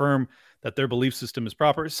want to confirm that their belief system is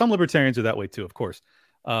proper. Some libertarians are that way too, of course.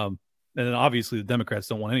 And then obviously the Democrats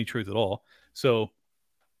don't want any truth at all. So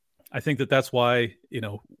I think that's why,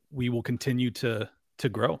 we will continue to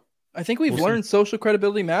grow. I think we've learned social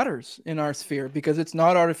credibility matters in our sphere because it's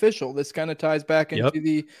not artificial. This kind of ties back into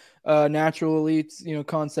the natural elites,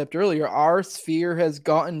 concept earlier. Our sphere has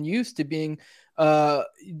gotten used to being, I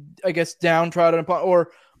guess, downtrodden upon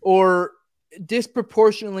or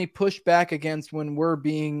disproportionately pushed back against when we're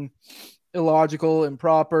being illogical,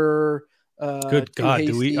 improper. Good God,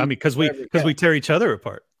 hasty, do we? I mean, because we tear each other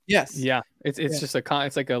apart. Yes. Yeah. It's just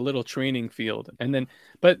it's like a little training field. And then,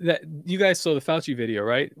 but you guys saw the Fauci video,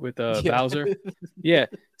 right? With Bowser. Yeah.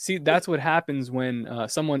 See, that's what happens when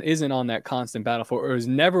someone isn't on that constant battlefield or is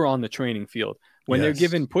never on the training field. When they're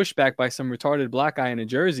given pushback by some retarded black guy in a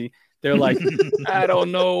jersey, they're like, I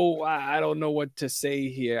don't know what to say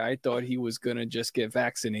here. I thought he was going to just get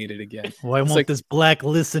vaccinated again. Why won't this black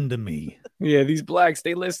listen to me? Yeah, these blacks,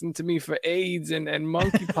 they listen to me for AIDS and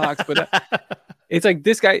monkeypox. But it's like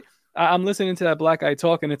this guy, I'm listening to that black guy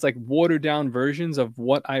talk, and it's like watered down versions of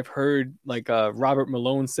what I've heard like Robert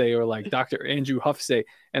Malone say or like Dr. Andrew Huff say,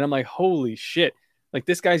 and I'm like, holy shit! Like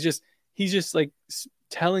this guy's he's just like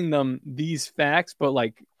telling them these facts, but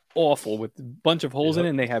like awful with a bunch of holes in it,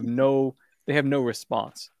 and they have no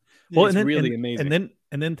response. Well, it's really amazing.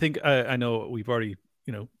 And then think. I know we've already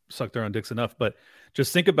sucked our own dicks enough, but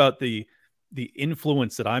just think about the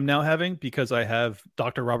influence that I'm now having because I have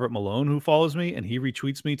Dr. Robert Malone who follows me and he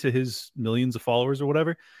retweets me to his millions of followers or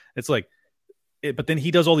whatever. It's like, but then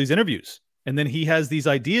he does all these interviews and then he has these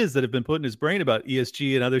ideas that have been put in his brain about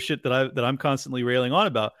ESG and other shit that I'm constantly railing on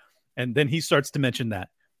about. And then he starts to mention that.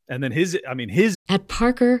 And then his. At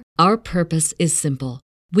Parker, our purpose is simple.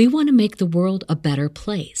 We want to make the world a better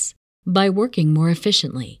place by working more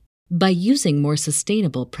efficiently, by using more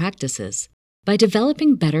sustainable practices, by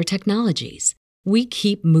developing better technologies. We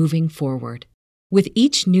keep moving forward. With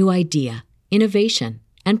each new idea, innovation,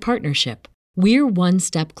 and partnership, we're one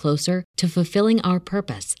step closer to fulfilling our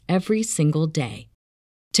purpose every single day.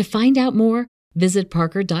 To find out more, visit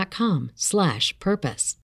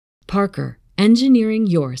parker.com/purpose. Parker, engineering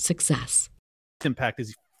your success. Impact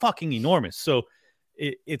is fucking enormous. So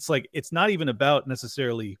it's like, it's not even about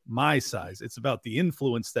necessarily my size. It's about the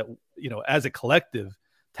influence that, as a collective,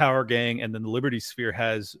 Tower Gang and then the Liberty Sphere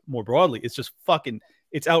has more broadly. It's just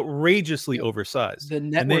it's outrageously oversized. The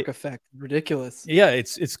network effect, ridiculous. Yeah,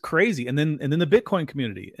 it's crazy. And then the Bitcoin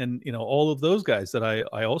community and all of those guys that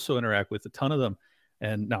I also interact with, a ton of them.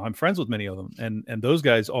 And now I'm friends with many of them. And those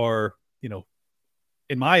guys are,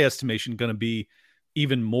 in my estimation, going to be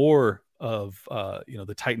even more of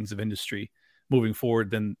the titans of industry moving forward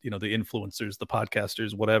than the influencers, the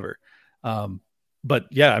podcasters, whatever. But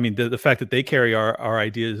yeah, I mean, the fact that they carry our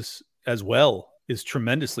ideas as well is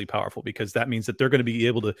tremendously powerful because that means that they're going to be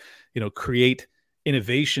able to create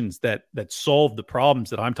innovations that solve the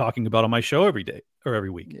problems that I'm talking about on my show every day or every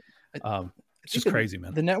week. It's just crazy,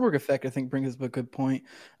 man. The network effect, I think, brings up a good point.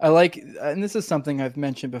 I like, and this is something I've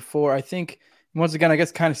mentioned before. I think, once again, I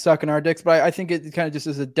guess kind of sucking our dicks, but I think it kind of just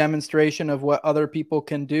is a demonstration of what other people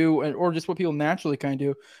can do or just what people naturally kind of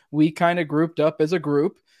do. We kind of grouped up as a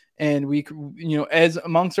group and we, as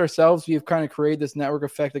amongst ourselves, we've kind of created this network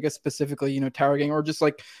effect, I guess, specifically, Tower Gang or just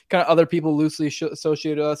like kind of other people loosely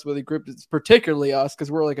associated us with a group. It's particularly us because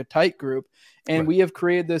we're like a tight group. And right. We have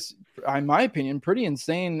created this, in my opinion, pretty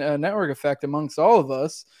insane network effect amongst all of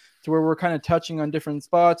us, to where we're kind of touching on different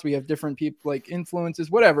spots. We have different people, like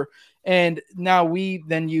influences, whatever. And now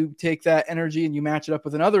you take that energy and you match it up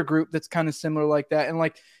with another group that's kind of similar like that. And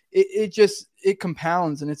like, it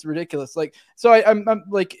compounds and it's ridiculous. Like, so I'm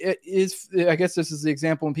like, I guess this is the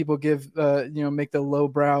example when people give, make the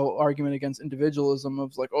lowbrow argument against individualism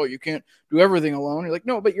of like, oh, you can't do everything alone. You're like,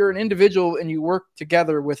 no, but you're an individual and you work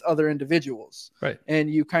together with other individuals. Right.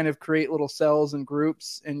 And you kind of create little cells and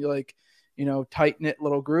groups and you're like, tight knit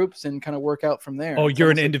little groups and kind of work out from there. Oh, you're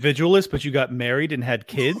an individualist, but you got married and had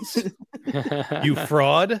kids? You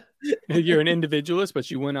fraud. You're an individualist, but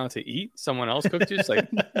you went out to eat. Someone else cooked you. It's like,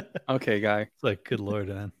 okay, guy. It's like, good Lord,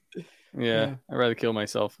 man. Yeah. I'd rather kill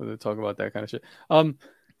myself than talk about that kind of shit. All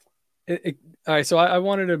right. So I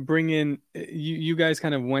wanted to bring in, you guys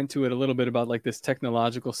kind of went to it a little bit about like this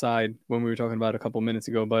technological side when we were talking about a couple minutes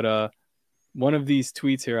ago, but one of these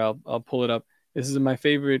tweets here, I'll pull it up. This is my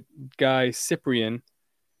favorite guy, Cyprian.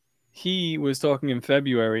 He was talking in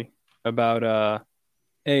February about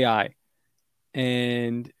AI.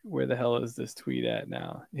 And where the hell is this tweet at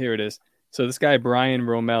now? Here it is. So this guy, Brian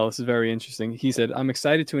Romel, this is very interesting. He said, I'm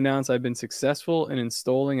excited to announce I've been successful in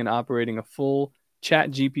installing and operating a full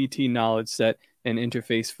ChatGPT knowledge set and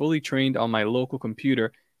interface fully trained on my local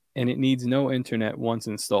computer, and it needs no internet once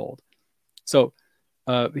installed. So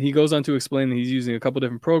he goes on to explain that he's using a couple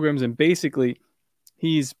different programs, and basically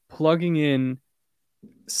he's plugging in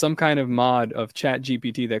some kind of mod of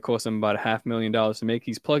ChatGPT that costs him about $500,000 to make.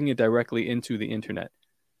 He's plugging it directly into the internet,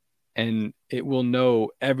 and it will know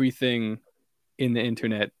everything in the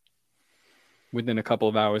internet within a couple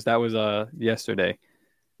of hours. That was yesterday.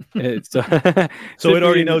 So it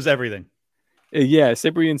already knows everything. Yeah,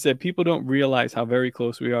 Cyprian said people don't realize how very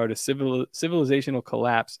close we are to civilizational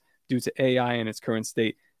collapse due to AI in its current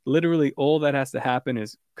state. Literally, all that has to happen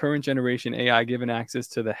is current generation AI given access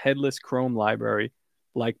to the headless Chrome library,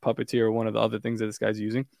 like Puppeteer or one of the other things that this guy's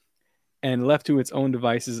using, and left to its own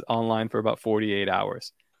devices online for about 48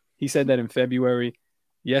 hours. He said that in February.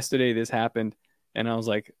 Yesterday, this happened, and I was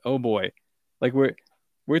like, oh boy. Like,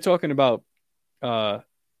 we're talking about,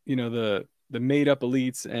 the made up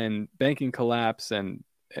elites and banking collapse and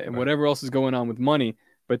whatever else is going on with money.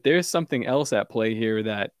 But there's something else at play here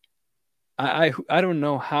that I don't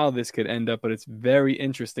know how this could end up, but it's very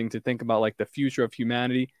interesting to think about, like, the future of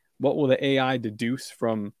humanity. What will the AI deduce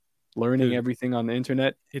from learning everything on the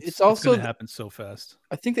internet? It's also going to happen so fast.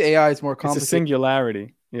 I think the AI is more It's complicated. a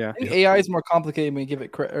singularity. Yeah. I think AI is more complicated when you give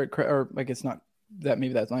it credit, or I guess not that.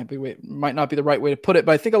 Maybe that's might not be the right way to put it,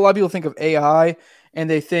 but I think a lot of people think of AI and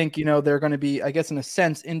they think, they're going to be, I guess, in a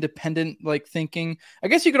sense, independent, like thinking. I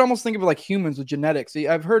guess you could almost think of it like humans with genetics.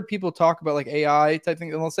 I've heard people talk about like AI type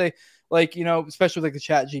thing, and they'll say, like, especially with like the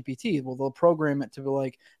Chat GPT, well, they'll program it to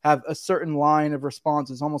like have a certain line of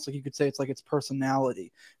responses, almost like you could say it's like its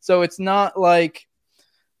personality. So it's not like,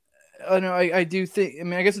 I do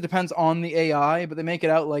think, I guess it depends on the AI, but they make it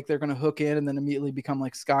out like they're going to hook in and then immediately become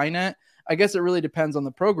like Skynet. I guess it really depends on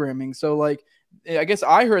the programming. So like, I guess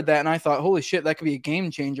I heard that and I thought, holy shit, that could be a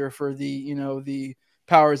game changer for the, the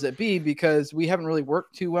powers that be, because we haven't really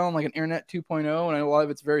worked too well in like an internet 2.0, and a lot of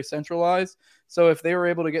it's very centralized. So if they were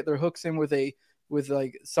able to get their hooks in with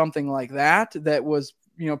like something like that was,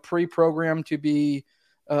 pre-programmed to be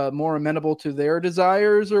more amenable to their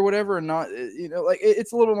desires or whatever, and not, like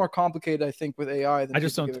it's a little more complicated, I think, with AI. Than I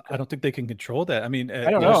don't think they can control that. I mean,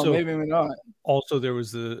 I don't know. Maybe not. Also, there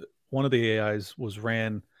was one of the AIs was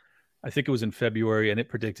ran, I think it was in February, and it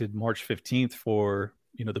predicted March 15th for,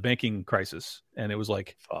 the banking crisis. And it was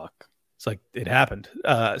like, fuck, it's like it happened.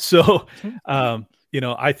 I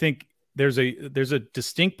think there's a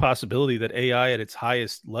distinct possibility that AI at its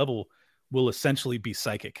highest level will essentially be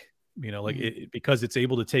psychic, because it's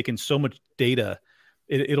able to take in so much data.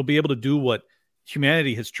 It'll be able to do what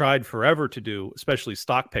humanity has tried forever to do, especially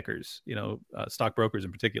stock pickers, stockbrokers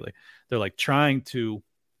in particular. They're like trying to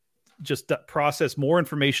just process more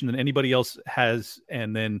information than anybody else has,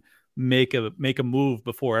 and then make a move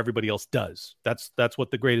before everybody else does. That's what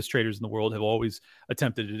the greatest traders in the world have always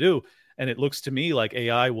attempted to do. And it looks to me like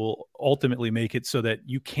AI will ultimately make it so that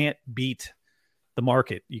you can't beat the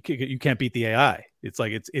market. You can't beat the AI. It's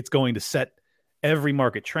like it's going to set every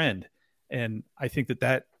market trend. And I think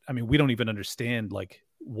that we don't even understand like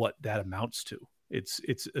what that amounts to. It's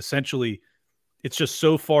essentially, it's just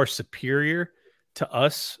so far superior to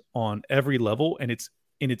us on every level, and it's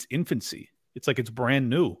in its infancy. It's like it's brand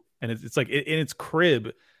new, and it's like in its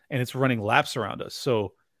crib, and it's running laps around us.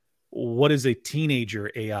 So what does a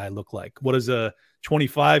teenager AI look like? What does a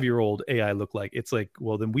 25-year-old AI look like? It's like,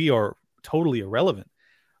 well, then we are totally irrelevant.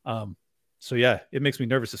 So yeah, it makes me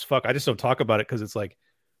nervous as fuck. I just don't talk about it because it's like,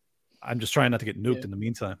 I'm just trying not to get nuked in the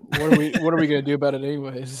meantime. What are we going to do about it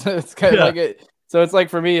anyways? It's kind of like it. So it's like,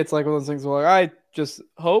 for me, it's like one of those things where I just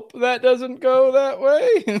hope that doesn't go that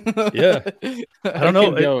way. Yeah. I don't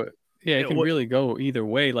know. It can really go either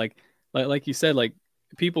way. Like you said, like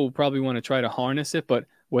people probably want to try to harness it, but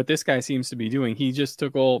what this guy seems to be doing, he just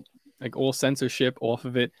took all censorship off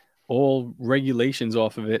of it, all regulations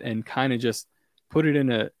off of it, and kind of just put it in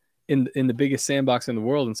the biggest sandbox in the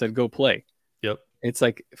world and said, go play. Yep. It's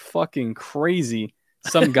like fucking crazy.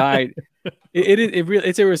 Some guy,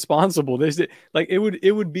 it's irresponsible. There's like, it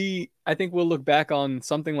would be, I think we'll look back on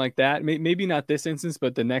something like that. Maybe not this instance,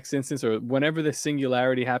 but the next instance, or whenever this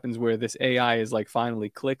singularity happens where this AI is like finally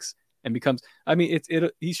clicks and becomes,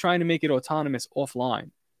 he's trying to make it autonomous offline.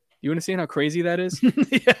 You understand how crazy that is?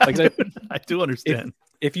 Yeah, I do understand.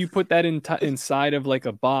 If you put that inside of like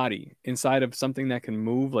a body, inside of something that can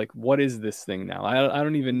move, like what is this thing now? I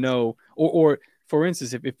don't even know. Or for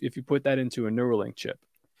instance, if you put that into a Neuralink chip,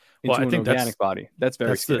 into an organic body, that's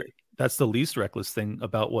very scary. That's the least reckless thing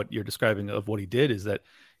about what you're describing of what he did, is that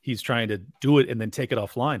he's trying to do it and then take it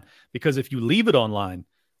offline. Because if you leave it online,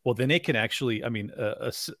 well, then it can actually,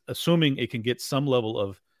 assuming it can get some level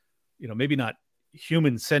of, maybe not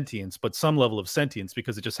human sentience, but some level of sentience,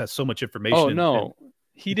 because it just has so much information. Oh, no.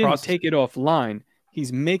 He didn't take it offline.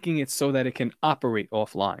 He's making it so that it can operate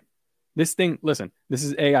offline. This thing, listen, this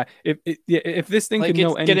is AI. If this thing like can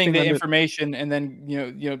know anything, getting the information and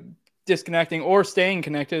then disconnecting or staying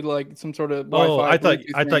connected, like some sort of Wi-Fi.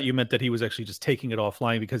 I thought you meant that he was actually just taking it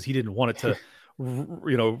offline because he didn't want it to,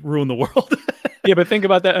 ruin the world. Yeah, but think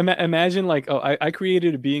about that. Imagine like, I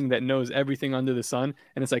created a being that knows everything under the sun,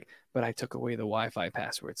 and it's like, but I took away the Wi-Fi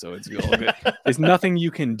password, so it's all good. There's nothing you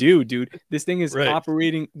can do, dude. This thing is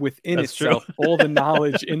operating within itself, all the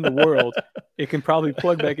knowledge in the world. It can probably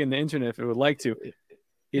plug back in the internet if it would like to.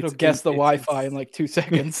 It'll guess the Wi-Fi in like 2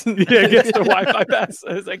 seconds. Yeah, guess the Wi-Fi pass.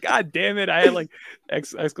 It's like, God damn it! I had like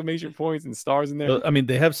exclamation points and stars in there. Well,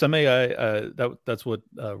 they have some AI. That's what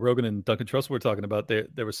Rogan and Duncan Trussell were talking about.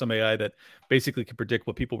 There was some AI that basically could predict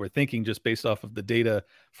what people were thinking just based off of the data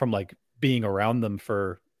from like being around them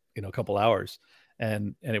for a couple hours,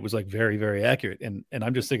 and it was like very, very accurate. And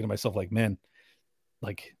I'm just thinking to myself, like, man,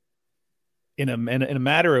 like in a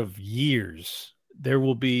matter of years,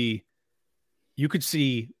 you could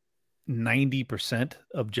see 90%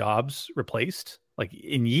 of jobs replaced. Like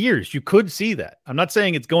in years, you could see that. I'm not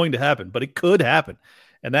saying it's going to happen, but it could happen.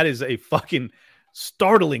 And that is a fucking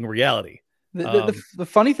startling reality. The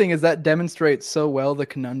funny thing is that demonstrates so well the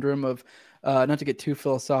conundrum of, not to get too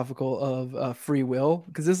philosophical, of free will,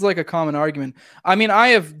 because this is like a common argument. I mean, I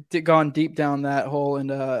have gone deep down that hole,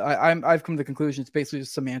 and I've come to the conclusion it's basically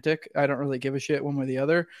just semantic. I don't really give a shit one way or the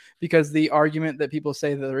other, because the argument that people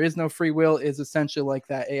say that there is no free will is essentially like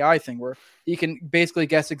that AI thing, where you can basically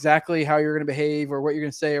guess exactly how you're going to behave or what you're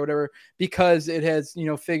going to say or whatever, because it has,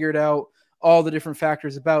 figured out all the different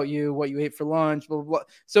factors about you, what you ate for lunch, blah, blah, blah.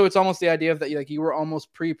 So it's almost the idea of that, like, you were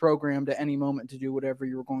almost pre-programmed at any moment to do whatever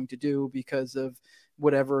you were going to do because of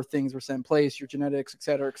whatever things were set in place, your genetics, et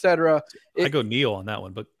cetera, et cetera. I go Neo on that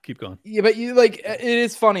one, but keep going. Yeah, but it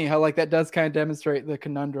is funny how like that does kind of demonstrate the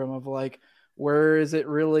conundrum of like, where is it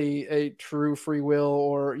really a true free will,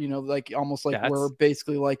 or like almost like we're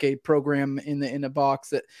basically like a program in a box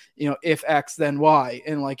that if X then Y,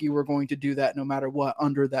 and like you were going to do that no matter what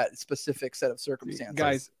under that specific set of circumstances.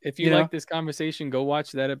 Guys, if you like this conversation, go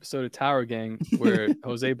watch that episode of Tower Gang where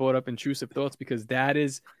Jose brought up intrusive thoughts, because that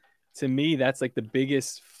is, to me, that's like the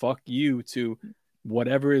biggest fuck you to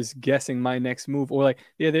whatever is guessing my next move. Or like,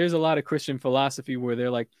 there's a lot of Christian philosophy where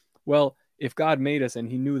they're like, well, if God made us and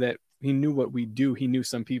he knew what we do, he knew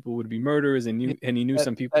some people would be murderers, and he knew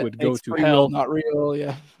some people would go to hell. Not real.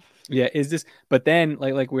 Yeah. Is this, but then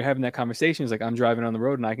like we're having that conversation. It's like, I'm driving on the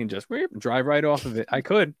road and I can just drive right off of it. I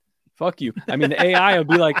could. Fuck you. I mean, the AI will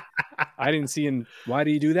be like, I didn't see him. Why do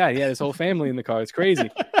you do that? He had his whole family in the car. It's crazy.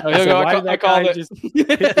 Why did that guy just hit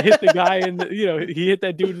the guy he hit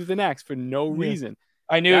that dude with an axe for no reason.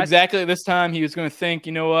 I knew exactly this time he was going to think,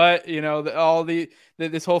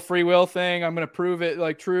 this whole free will thing, I'm going to prove it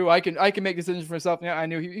like true. I can make decisions for myself. Yeah, I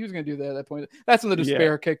knew he was going to do that at that point. That's when the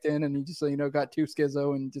despair kicked in, and he just got too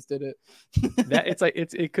schizo and just did it.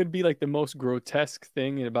 It could be like the most grotesque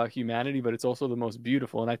thing about humanity, but it's also the most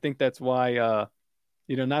beautiful. And I think that's why,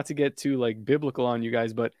 not to get too like biblical on you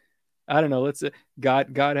guys, but I don't know.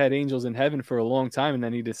 God had angels in heaven for a long time, and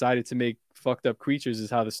then he decided to make fucked up creatures, is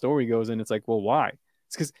how the story goes. And it's like, well, why?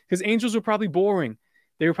 It's because angels were probably boring.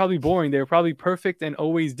 They were probably perfect and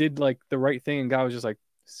always did like the right thing. And God was just like,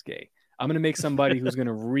 "Skay, I'm gonna make somebody who's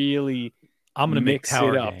gonna really, mix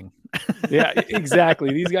it up." Yeah,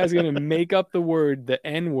 exactly. These guys are gonna make up the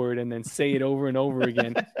N word, and then say it over and over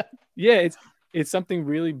again. Yeah, it's something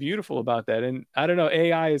really beautiful about that. And I don't know,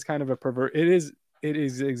 AI is kind of a pervert. It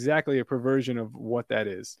is exactly a perversion of what that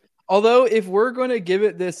is. Although, if we're going to give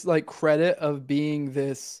it this like credit of being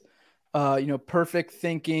this, perfect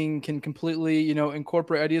thinking, can completely,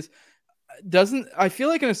 incorporate ideas, I feel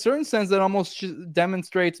like in a certain sense that almost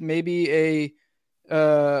demonstrates maybe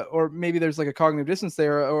or maybe there's like a cognitive dissonance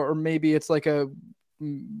there, or maybe it's like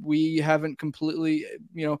we haven't completely,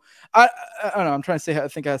 I don't know. I'm trying to say, I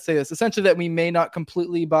think I say this essentially, that we may not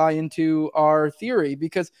completely buy into our theory,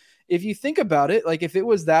 because if you think about it, like if it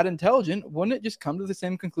was that intelligent, wouldn't it just come to the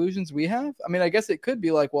same conclusions we have? I mean, I guess it could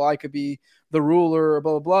be like, well, I could be the ruler,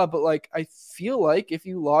 blah, blah, blah. But like, I feel like if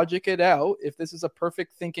you logic it out, if this is a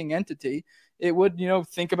perfect thinking entity, it would,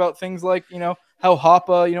 think about things like, how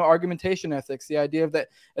Hoppe, argumentation ethics, the idea of that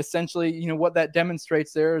essentially, what that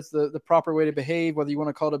demonstrates there is the proper way to behave, whether you want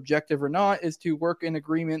to call it objective or not, is to work in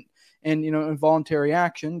agreement and, involuntary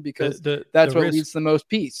action, because that's what leads to the most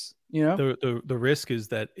peace. The risk is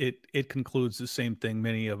that it concludes the same thing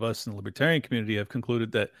many of us in the libertarian community have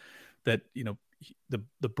concluded, that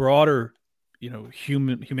the broader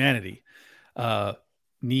humanity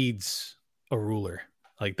needs a ruler,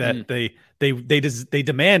 like that. They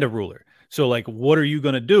demand a ruler. So like, what are you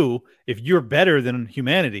going to do if you're better than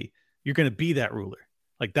humanity? You're going to be that ruler.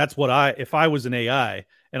 Like that's what if I was an AI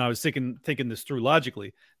and I was thinking this through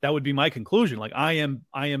logically, that would be my conclusion. Like I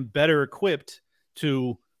am better equipped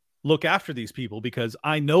to look after these people because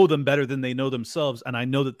I know them better than they know themselves. And I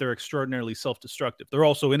know that they're extraordinarily self-destructive. They're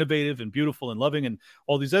also innovative and beautiful and loving and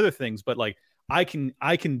all these other things. But like, I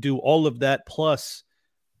can do all of that plus,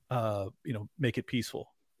 make it peaceful.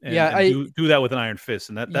 And do that with an iron fist.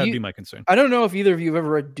 And that'd be my concern. I don't know if either of you have ever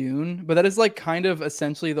read Dune, but that is like kind of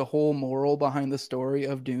essentially the whole moral behind the story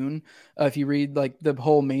of Dune. If you read like the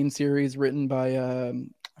whole main series written by, I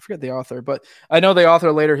forget the author, but I know the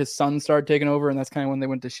author later, his son started taking over, and that's kind of when they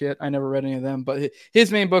went to shit. I never read any of them, but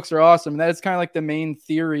his main books are awesome. And that is kind of like the main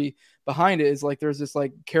theory behind it, is like there's this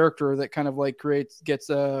like character that kind of like gets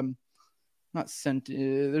not sent.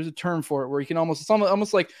 There's a term for it where you can it's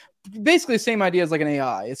almost like basically the same idea as like an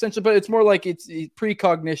AI essentially, but it's more like it's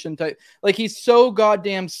precognition type. Like he's so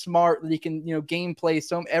goddamn smart that he can, gameplay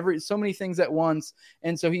so many things at once.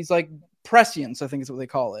 And so he's like prescience, I think is what they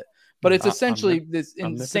call it. But it's essentially this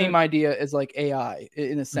same idea as like AI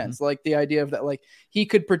in a sense, like the idea of that, like he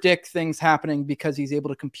could predict things happening because he's able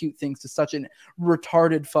to compute things to such a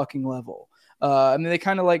retarded fucking level. I mean, they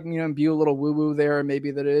kind of like, imbue a little woo-woo there. Maybe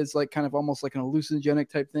that it is like kind of almost like an hallucinogenic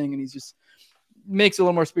type thing. And he's just makes it a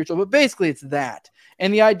little more spiritual, but basically it's that.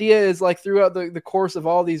 And the idea is like throughout the course of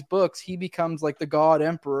all these books, he becomes like the God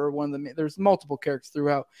Emperor. There's multiple characters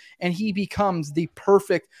throughout, and he becomes the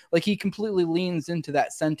perfect, like he completely leans into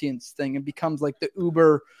that sentience thing and becomes like the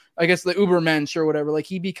Ubermensch or whatever. Like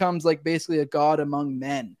he becomes like basically a god among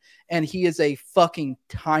men, and he is a fucking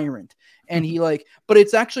tyrant. And he but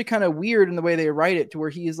it's actually kind of weird in the way they write it to where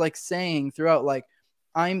he is like saying throughout, like,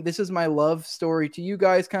 this is my love story to you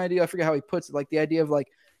guys kind of deal. I forget how he puts it, like the idea of like,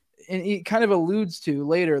 and he kind of alludes to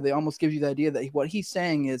later, they almost gives you the idea that what he's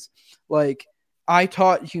saying is like, I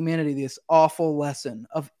taught humanity this awful lesson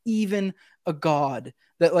of even a god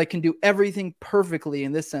that like can do everything perfectly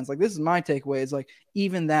in this sense. Like, this is my takeaway, is like,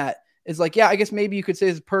 even that is like, yeah, I guess maybe you could say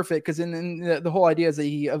it's perfect because in the whole idea is that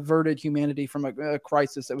he averted humanity from a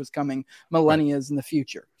crisis that was coming millennia in the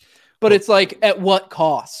future. But it's like, at what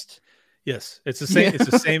cost? Yes, it's the same.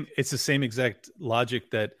 Yeah. It's the same exact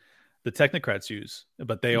logic that the technocrats use,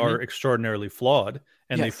 but they are extraordinarily flawed,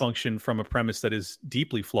 and they function from a premise that is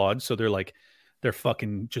deeply flawed. So they're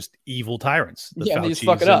fucking just evil tyrants. The Faucis, they just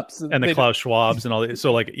fuck it up. And the Klaus Schwabs and all that.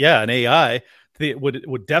 So like, yeah, an AI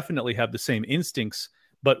would definitely have the same instincts,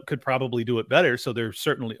 but could probably do it better. So they're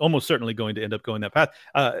almost certainly going to end up going that path.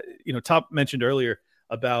 Top mentioned earlier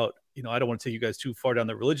about, I don't want to take you guys too far down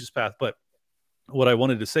the religious path, but what I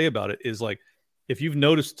wanted to say about it is, like, if you've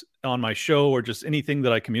noticed on my show or just anything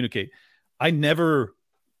that I communicate, I never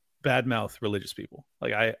badmouth religious people.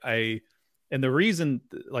 Like and the reason,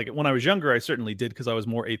 like when I was younger, I certainly did because I was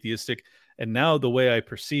more atheistic. And now the way I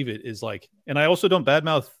perceive it is like, and I also don't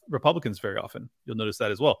badmouth Republicans very often. You'll notice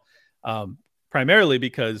that as well. Primarily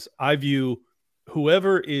because I view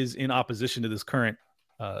whoever is in opposition to this current,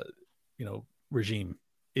 regime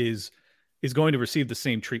is going to receive the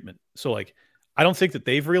same treatment. So like, I don't think that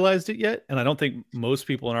they've realized it yet. And I don't think most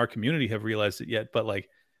people in our community have realized it yet, but like,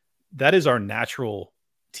 that is our natural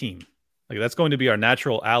team. Like, that's going to be our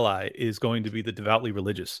natural ally, is going to be the devoutly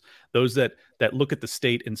religious. Those that look at the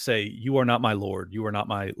state and say, you are not my Lord, you are not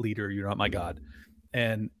my leader, you're not my God.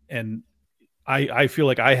 And I feel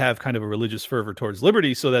like I have kind of a religious fervor towards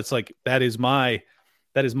liberty. So that's like, that is my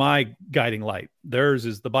guiding light. Theirs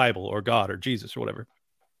is the Bible or God or Jesus or whatever.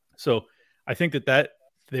 So I think that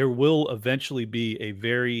there will eventually be a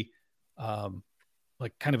very,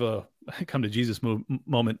 like kind of a come to Jesus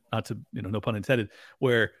moment, not to, no pun intended,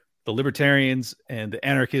 where the libertarians and the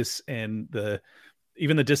anarchists and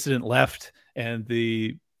even the dissident left and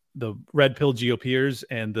the red pill GOPers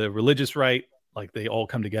and the religious right, like they all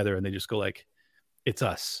come together and they just go like, it's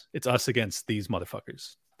us against these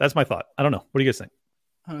motherfuckers. That's my thought. I don't know. What do you guys think?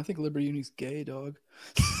 I think Liberty Uni's gay, dog.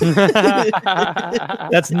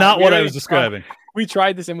 That's not what I was describing. We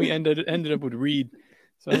tried this and we ended up with Reed.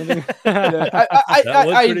 So I think that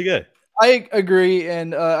was pretty good. I agree,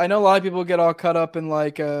 and I know a lot of people get all caught up in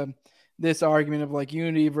like this argument of like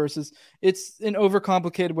unity versus. It's an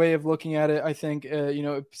overcomplicated way of looking at it. I think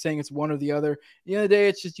saying it's one or the other. At the end of the day,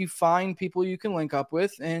 it's just you find people you can link up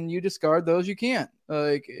with, and you discard those you can't.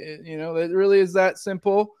 Like it really is that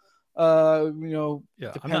simple.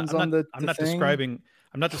 Depends on the I'm not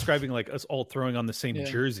describing like us all throwing on the same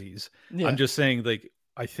jerseys. Yeah. I'm just saying, like,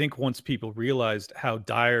 I think once people realized how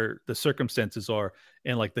dire the circumstances are,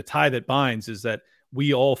 and like the tie that binds is that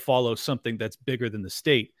we all follow something that's bigger than the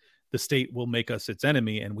state will make us its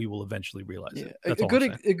enemy, and we will eventually realize it. That's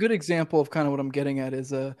a good example of kind of what I'm getting at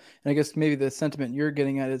is, and I guess maybe the sentiment you're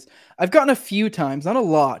getting at is, I've gotten a few times, not a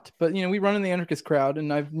lot, but we run in the anarchist crowd,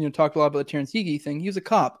 and I've talked a lot about the Terrence Higgy thing. He was a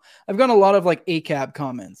cop. I've gotten a lot of like ACAB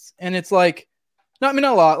comments, and it's like, not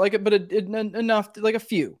a lot, like, but enough, like a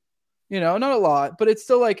few, not a lot, but it's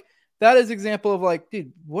still like, that is example of like,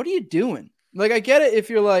 dude, what are you doing? Like, I get it if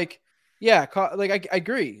you're like, yeah, like I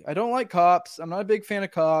agree. I don't like cops. I'm not a big fan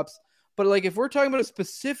of cops. But like, if we're talking about a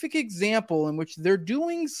specific example in which they're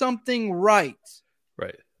doing something right,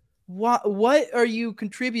 what are you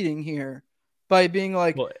contributing here by being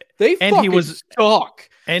like, they fucking talk?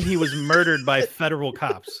 And he was murdered by federal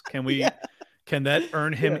cops. Can that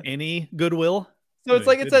earn him any goodwill? So it's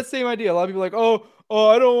like it's that same idea. A lot of people are like, oh,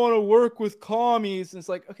 I don't want to work with commies. And it's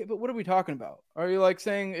like, okay, but what are we talking about? Are you like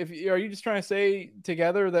saying are you just trying to say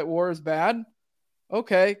together that war is bad?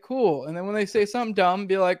 Okay, cool. And then when they say something dumb,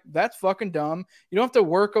 be like, that's fucking dumb. You don't have to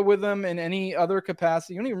work with them in any other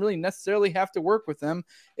capacity. You don't even really necessarily have to work with them.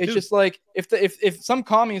 It's just like if some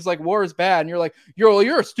commie is like war is bad, and you're like,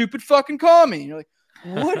 you're a stupid fucking commie. And you're like,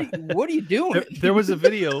 what are you doing? There was a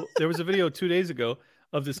video 2 days ago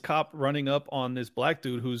of this cop running up on this black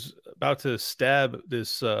dude who's about to stab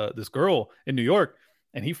this girl in New York,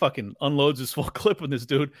 and he fucking unloads his full clip on this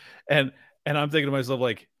dude, and I'm thinking to myself,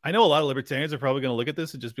 like, I know a lot of libertarians are probably going to look at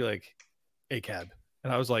this and just be like, "ACAB,"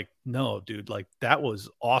 and I was like, "No, dude, like that was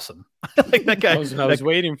awesome." Like that guy. I was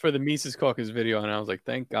waiting for the Mises Caucus video, and I was like,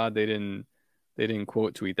 "Thank God they didn't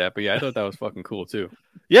quote tweet that." But yeah, I thought that was fucking cool too.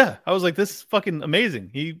 Yeah, I was like, this is fucking amazing.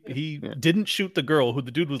 He didn't shoot the girl who the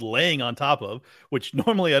dude was laying on top of, which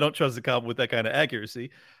normally I don't trust a cop with that kind of accuracy.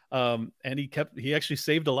 And he actually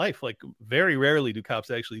saved a life. Like very rarely do cops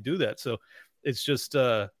actually do that. So it's just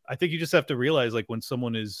I think you just have to realize like when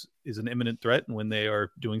someone is an imminent threat and when they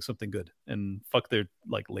are doing something good, and fuck their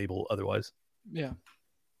like label otherwise. Yeah.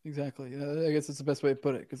 Exactly. I guess that's the best way to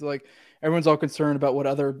put it, because like everyone's all concerned about what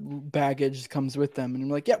other baggage comes with them, and I'm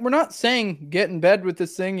like, yeah, we're not saying get in bed with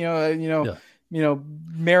this thing, marry him.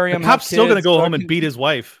 The cop's still gonna go home and beat his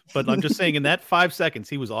wife, but I'm just saying in that 5 seconds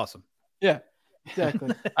he was awesome. Yeah,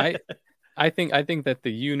 exactly. I think that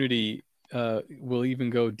the unity will even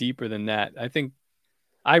go deeper than that.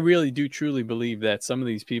 I really do truly believe that some of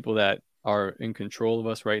these people that are in control of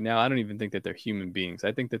us right now, I don't even think that they're human beings.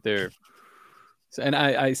 I think that they're and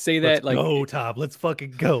I say that like, go, Top, let's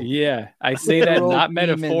fucking go. Yeah, I say that not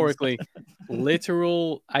metaphorically,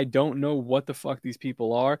 literal. I don't know what the fuck these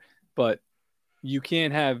people are, but you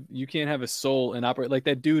can't have a soul and operate like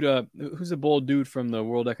that dude. Who's the bold dude from the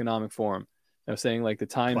World Economic Forum? I was saying like the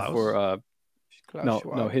time Klaus? For the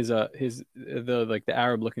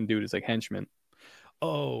Arab looking dude is like henchman.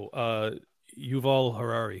 Yuval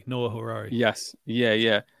Harari, Noah Harari. Yes,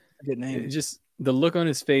 yeah. Good name. Just the look on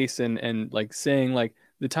his face and like saying like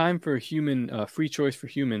the time for human free choice for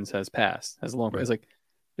humans has passed, has long. Right. It's like,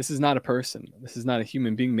 this is not a person. This is not a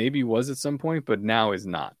human being. Maybe was at some point, but now is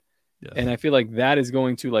not. Yeah. And I feel like that is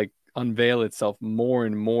going to like unveil itself more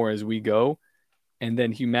and more as we go. And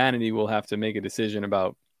then humanity will have to make a decision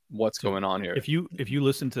about what's going on here. If you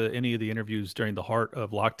listen to any of the interviews during the heart of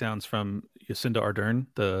lockdowns from Jacinda Ardern,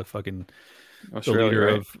 the fucking Australia, the leader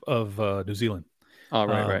right? of New Zealand. Oh,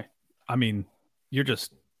 right. I mean, you're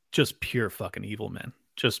just pure fucking evil, man.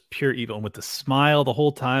 Just pure evil, and with the smile the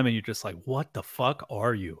whole time, and you're just like, what the fuck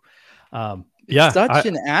are you? It's such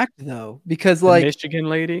an act though, because like Michigan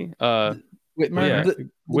lady, Whitmer,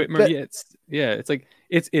 Whitmer, it's like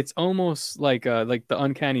it's almost like the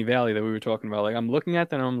uncanny valley that we were talking about. Like I'm looking at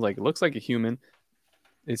that, and I'm like, it looks like a human.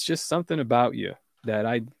 It's just something about you that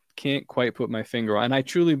I can't quite put my finger on, and I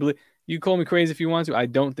truly believe. You call me crazy if you want to. I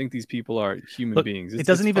don't think these people are human beings. It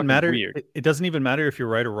doesn't even matter. It doesn't even matter if you're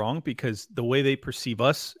right or wrong, because the way they perceive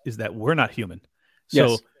us is that we're not human.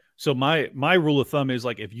 So my rule of thumb is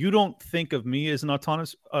like, if you don't think of me as an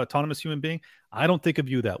autonomous human being, I don't think of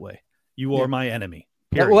you that way. You are my enemy.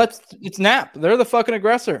 Period. Well, it's NAP. They're the fucking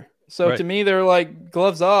aggressor. So to me, they're like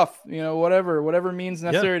gloves off. Whatever means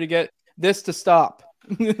necessary to get this to stop.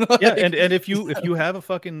 And if you have a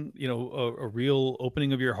fucking a real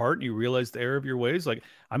opening of your heart and you realize the error of your ways, like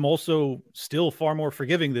I'm also still far more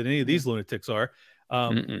forgiving than any of these lunatics are. I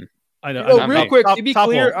know. Real quick, to be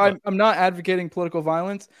clear, I'm not advocating political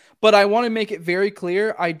violence, but I want to make it very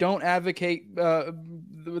clear I don't advocate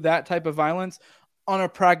that type of violence on a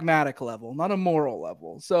pragmatic level, not a moral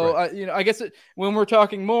level. So I guess when we're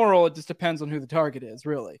talking moral, it just depends on who the target is,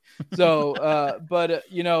 really. So, but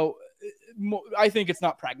I think it's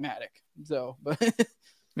not pragmatic. So, but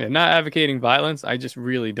yeah, not advocating violence. I just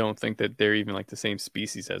really don't think that they're even like the same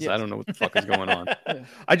species as. I don't know what the fuck is going on.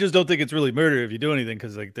 I just don't think it's really murder if you do anything,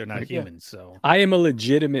 because like they're not humans. So I am a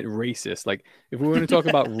legitimate racist. Like if we want to talk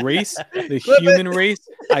about race, the human race,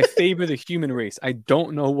 I favor the human race. I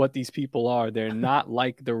don't know what these people are. They're not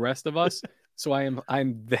like the rest of us. So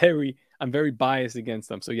I'm very biased against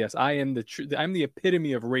them. So yes, I am I'm the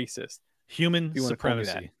epitome of racist. Human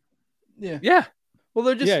supremacy. Yeah. Well,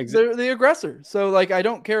 they're just they're the aggressor. So like I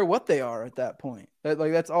don't care what they are at that point.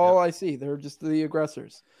 That's all I see. They're just the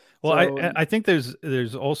aggressors. Well, I think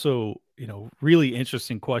there's also really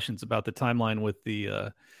interesting questions about the timeline with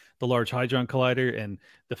the Large Hadron Collider, and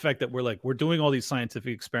the fact that we're doing all these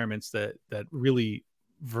scientific experiments that really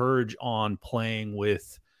verge on playing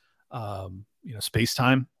with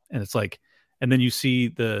space-time, and it's like, and then you see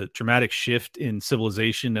the dramatic shift in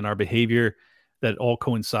civilization and our behavior that all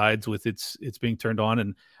coincides with its being turned on.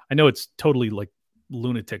 And I know it's totally like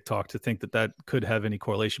lunatic talk to think that could have any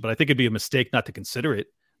correlation, but I think it'd be a mistake not to consider it.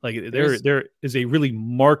 Like there is a really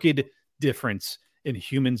marked difference in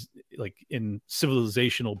humans, like in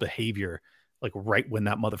civilizational behavior, like right when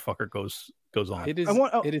that motherfucker goes on. It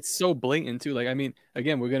is so blatant too. Like, I mean,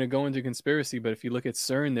 again, we're gonna go into conspiracy, but if you look at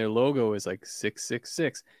CERN, their logo is like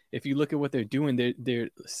 666. If you look at what they're doing, they're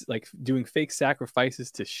like doing fake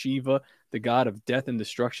sacrifices to Shiva, the god of death and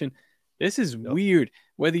destruction. This is weird.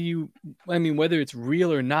 Whether it's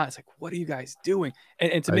real or not, it's like, what are you guys doing?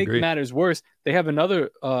 And to make matters worse, they have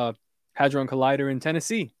another hadron collider in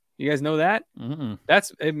Tennessee. You guys know that? Mm-mm.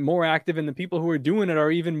 That's more active, and the people who are doing it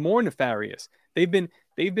are even more nefarious. They've been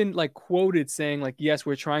like quoted saying like, yes,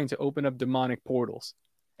 we're trying to open up demonic portals.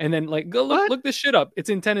 And then like, go look this shit up. It's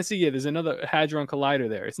in Tennessee. Yeah, there's another hadron collider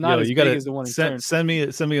there. It's not as big as the one in CERN. Send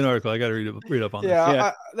me an article. I got to read up on this.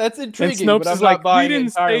 Yeah, that's intriguing. And Snopes but is like, we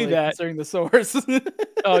didn't say that. Considering the source.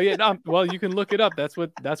 Oh yeah, no, well you can look it up. That's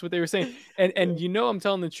what they were saying. And you know I'm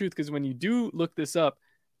telling the truth because when you do look this up,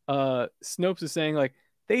 Snopes is saying like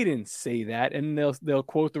they didn't say that, and they'll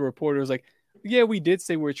quote the reporters like, yeah, we did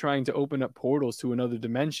say we're trying to open up portals to another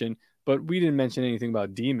dimension, but we didn't mention anything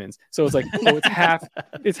about demons. So it's like, oh,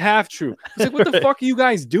 it's half true. It's like, what the fuck are you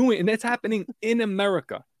guys doing? And that's happening in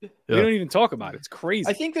America. Yeah. We don't even talk about it. It's crazy.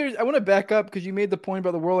 I think I want to back up because you made the point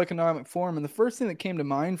about the World Economic Forum, and the first thing that came to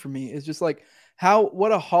mind for me is just like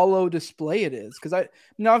what a hollow display it is. Because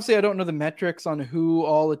obviously I don't know the metrics on who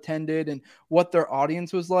all attended and what their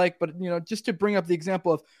audience was like, but just to bring up the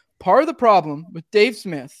example of part of the problem with Dave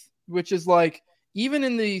Smith, which is like, even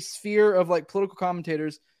in the sphere of like political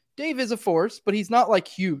commentators, Dave is a force, but he's not like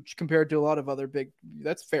huge compared to a lot of other big,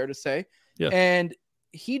 that's fair to say. Yeah. And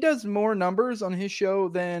he does more numbers on his show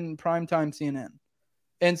than primetime CNN.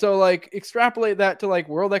 And so like extrapolate that to like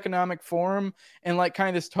World Economic Forum and like kind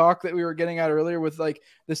of this talk that we were getting at earlier with like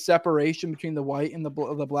the separation between the white and the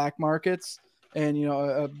black markets. And,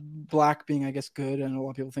 black being, I guess, good. I know a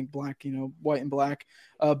lot of people think black, white and black,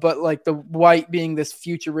 but like the white being this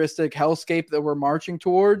futuristic hellscape that we're marching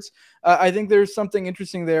towards. I think there's something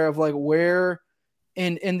interesting there of like where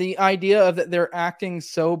in the idea of that they're acting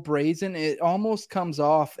so brazen, it almost comes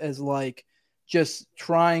off as like just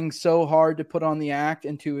trying so hard to put on the act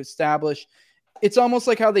and to establish. It's almost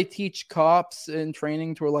like how they teach cops in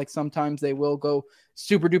training to where like sometimes they will go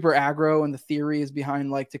super duper aggro and the theory is behind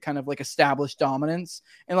like to kind of like establish dominance.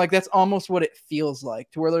 And like, that's almost what it feels like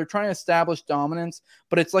to where they're trying to establish dominance,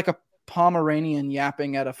 but it's like a Pomeranian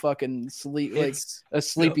yapping at a fucking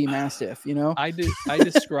sleepy mastiff, I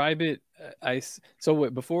describe it.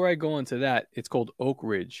 Before I go into that, it's called Oak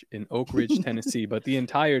Ridge in Oak Ridge, Tennessee, but the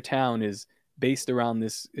entire town is based around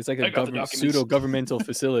this. It's like a pseudo governmental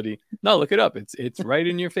facility. No, look it up. It's right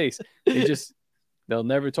in your face. They'll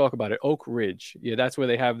never talk about it. Oak Ridge. Yeah, that's where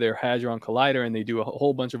they have their Hadron Collider, and they do a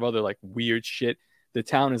whole bunch of other like weird shit. The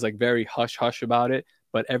town is like very hush hush about it,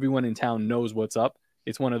 but everyone in town knows what's up.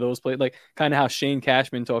 It's one of those places, like kind of how Shane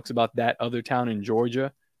Cashman talks about that other town in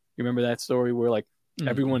Georgia. You remember that story where like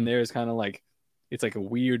everyone there is kind of like, it's like a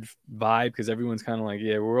weird vibe because everyone's kind of like,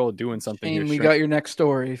 yeah, we're all doing something. Shane, we got your next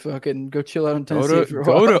story. Fucking go chill out in Tennessee.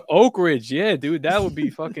 Go to Oak Ridge. Yeah, dude, that would be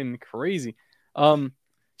fucking crazy.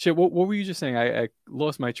 Shit, what were you just saying? I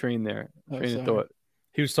lost my train there. Train of thought.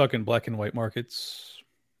 He was talking black and white markets.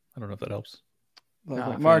 I don't know if that helps.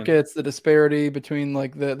 Markets, the disparity between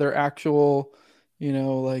like their actual,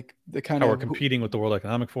 like the kind how of we're competing with the World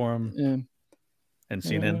Economic Forum and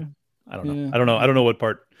CNN. I don't know. Yeah. I don't know what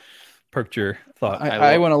part perked your thought.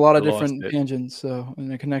 I went a lot of different tangents,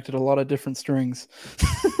 and I connected a lot of different strings.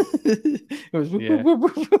 It was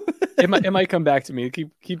it might come back to me.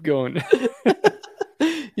 Keep going.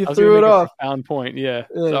 You threw it off. Profound point. Yeah.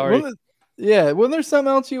 Sorry. Well, there's something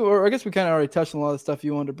else or I guess we kind of already touched on a lot of stuff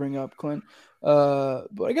you wanted to bring up, Clint. But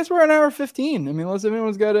I guess we're an hour 15. I mean, unless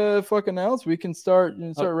anyone's got a fucking else, we can start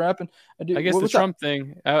wrapping. I guess the Trump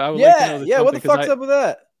thing. I would like to know the Trump what the fuck's up with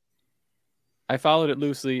that? I followed it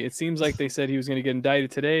loosely. It seems like they said he was going to get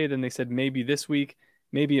indicted today. Then they said maybe this week.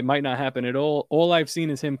 Maybe it might not happen at all. All I've seen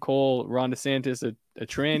is him call Ron DeSantis a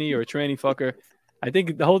tranny or a tranny fucker. I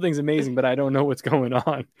think the whole thing's amazing, but I don't know what's going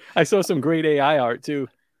on. I saw some great AI art too,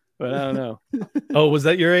 but I don't know. Oh, was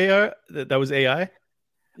that your AI? That was AI?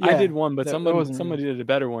 Yeah, I did one, but somebody did a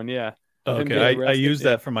better one. Yeah. Oh, okay. I used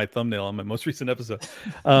that for my thumbnail on my most recent episode.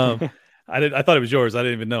 I thought it was yours. I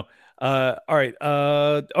didn't even know. All right.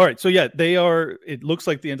 So yeah, they are. It looks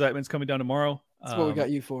like the indictment's coming down tomorrow. That's what we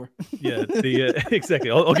got you for. Yeah.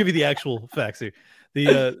 Exactly. I'll give you the actual facts here.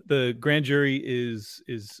 The grand jury is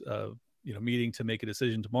meeting to make a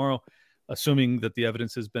decision tomorrow, assuming that the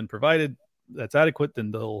evidence has been provided. that's adequate,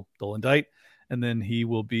 then they'll indict, and then he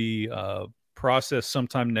will be processed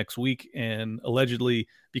sometime next week. And allegedly,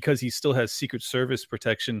 because he still has Secret Service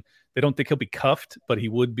protection, they don't think he'll be cuffed, but he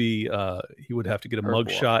would have to get a mug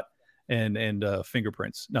shot and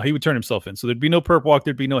fingerprints. Now he would turn himself in, so there'd be no perp walk,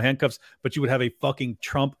 there'd be no handcuffs, but you would have a fucking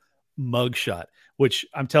Trump mug shot, which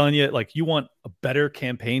I'm telling you, like, you want a better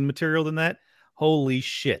campaign material than that? Holy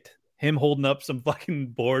shit. Him holding up some fucking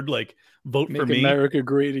board, like, vote Make for me. America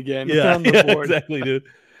great again. Yeah, exactly, dude.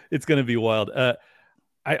 It's going to be wild.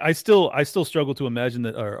 I still struggle to imagine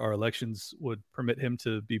that our elections would permit him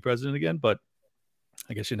to be president again, but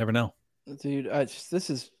I guess you never know. Dude,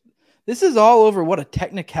 this is all over what a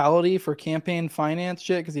technicality for campaign finance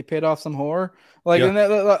shit because he paid off some whore. Like, yeah. And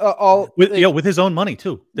that all with his own money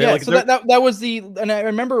too. So that was and I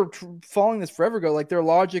remember following this forever ago. Like, their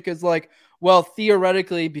logic is like, well,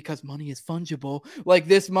 theoretically, because money is fungible, like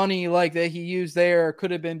this money like that he used there could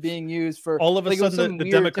have been being used for. All of a sudden, the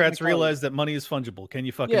Democrats realize that money is fungible. Can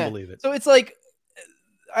you fucking believe it? So it's like,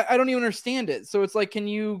 I don't even understand it. So it's like, can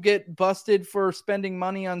you get busted for spending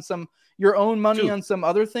money on your own money on some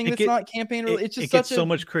other thing that's not campaign related? It's just gets so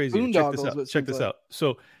much crazy. Check this out.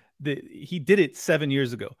 So he did it 7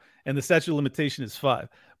 years ago, and the statute of limitation is 5.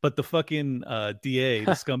 But the fucking DA,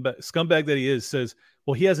 the scumbag that he is, says,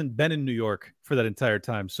 well, he hasn't been in New York for that entire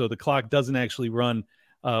time, so the clock doesn't actually run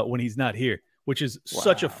when he's not here, which is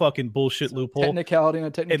such a fucking bullshit loophole. Technicality.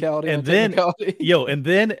 And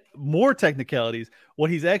then more technicalities. What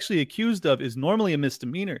he's actually accused of is normally a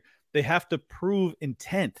misdemeanor. They have to prove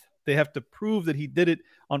intent. They have to prove that he did it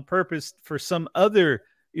on purpose for some other,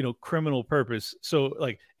 criminal purpose. So,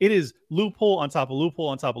 like, it is loophole on top of loophole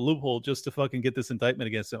on top of loophole just to fucking get this indictment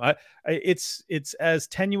against him. It's as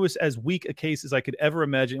tenuous, as weak a case as I could ever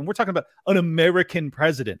imagine. And we're talking about an American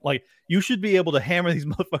president. Like, you should be able to hammer these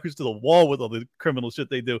motherfuckers to the wall with all the criminal shit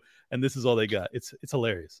they do, and this is all they got. It's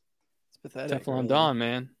hilarious. It's pathetic. Teflon Don,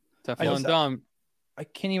 man. Teflon Don. I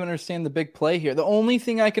can't even understand the big play here. The only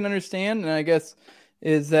thing I can understand, and I guess,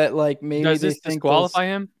 is that, like, maybe does this disqualify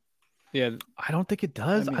him? Yeah, I don't think it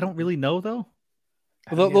does. I don't really know, though.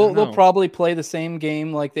 They'll probably play the same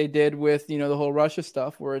game like they did with the whole Russia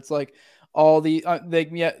stuff, where it's like all the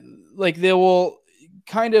they will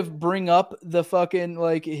kind of bring up the fucking,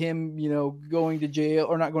 like, him going to jail,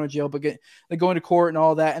 or not going to jail, but going to court and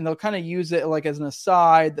all that, and they'll kind of use it like as an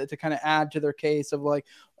aside to kind of add to their case of, like,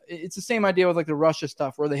 it's the same idea with, like, the Russia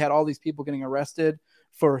stuff, where they had all these people getting arrested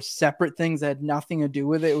for separate things that had nothing to do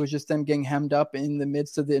with it. It was just them getting hemmed up in the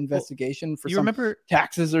midst of the investigation for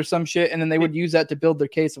taxes or some shit. And then they would use that to build their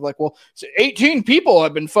case of, like, well, 18 people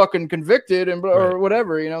have been fucking convicted or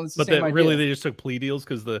whatever, It's the same idea. Really, they just took plea deals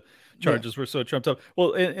because the charges were so trumped up.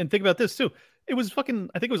 Well, and think about this too. It was I think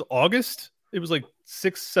it was August. It was like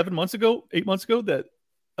 8 months ago that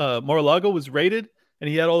Mar-a-Lago was raided, and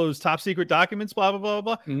he had all those top secret documents, blah, blah, blah,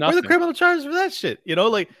 blah. What are the criminal charges for that shit?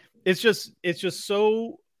 Like, it's just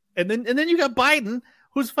so, and then you got Biden,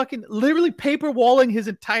 who's fucking literally paper walling his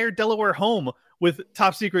entire Delaware home with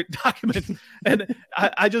top secret documents. And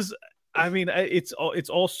it's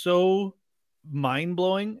all so mind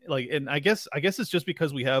blowing. Like, and I guess it's just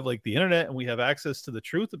because we have, like, the internet and we have access to the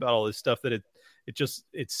truth about all this stuff that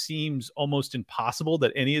it seems almost impossible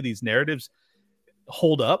that any of these narratives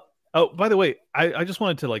hold up. Oh, by the way, I just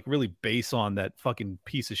wanted to, like, really base on that fucking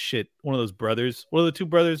piece of shit. One of those brothers. What are the two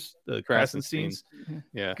brothers? The Krasensteins?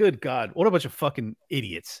 Yeah. Good God. What a bunch of fucking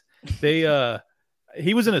idiots. He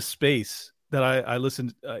was in a space that I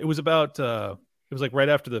listened. It was about, it was like right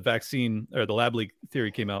after the vaccine or the lab leak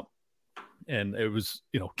theory came out. And it was,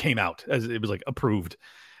 came out as it was, like, approved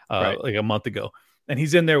like a month ago. And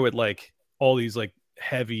he's in there with, like, all these, like,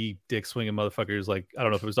 heavy dick swinging motherfuckers. Like, I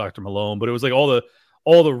don't know if it was Dr. Malone, but it was like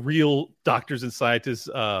all the real doctors and scientists.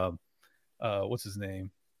 What's his name?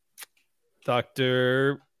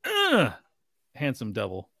 Dr. Handsome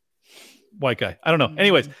Devil. White guy. I don't know.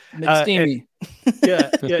 Anyways. McSteamy.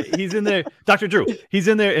 He's in there. Dr. Drew. He's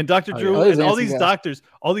in there. And Dr. Drew and all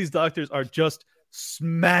these doctors are just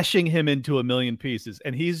smashing him into a million pieces.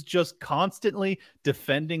 And he's just constantly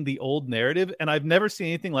defending the old narrative. And I've never seen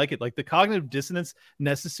anything like it. Like, the cognitive dissonance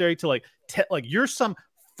necessary to, like, you're some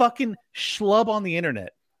fucking schlub on the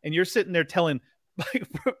internet, and you're sitting there telling, like,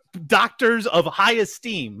 doctors of high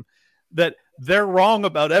esteem that they're wrong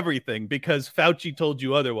about everything because Fauci told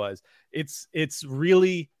you otherwise. It's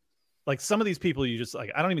really, like, some of these people, you just,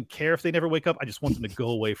 like, I don't even care if they never wake up. I just want them to go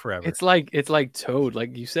away forever. It's like Toad,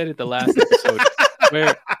 like you said it the last episode,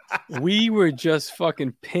 where we were just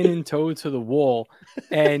fucking pinning Toad to the wall,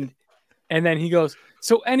 and then he goes,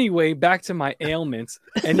 so anyway, back to my ailments,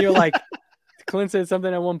 and you're like, Clint said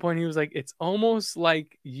something at one point. He was like, "It's almost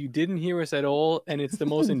like you didn't hear us at all, and it's the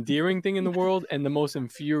most endearing thing in the world and the most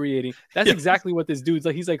infuriating." That's exactly what this dude's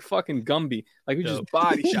like. He's like fucking Gumby. Like he just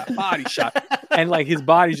body shot, and like his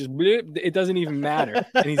body just blip, it doesn't even matter,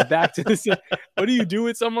 and he's back to this. What do you do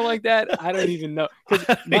with someone like that? I don't even know,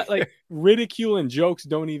 because like ridicule and jokes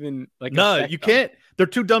don't even like. No, you can't. They're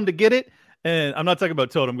too dumb to get it. And I'm not talking about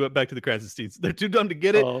Toad. I'm going back to the Krasensteins. They're too dumb to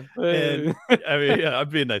get it. And I mean, yeah, I'm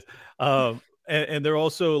being nice. And they're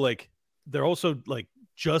also like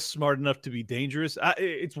just smart enough to be dangerous.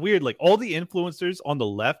 It's weird. Like all the influencers on the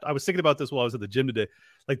left, I was thinking about this while I was at the gym today.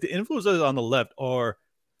 Like the influencers on the left are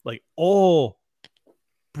like all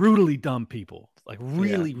brutally dumb people. Like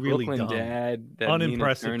really Brooklyn dumb, Dad, that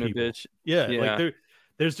unimpressive people. Bitch. Yeah, like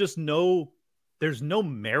there's just there's no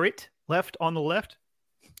merit left on the left.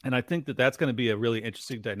 And I think that that's going to be a really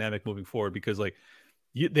interesting dynamic moving forward, because like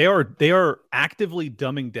they are actively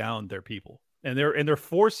dumbing down their people, and they're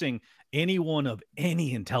forcing anyone of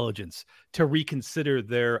any intelligence to reconsider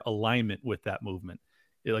their alignment with that movement.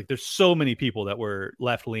 Like there's so many people that were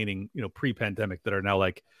left leaning, pre-pandemic, that are now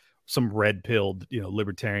like some red pilled,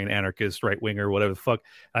 libertarian, anarchist, right winger, whatever the fuck.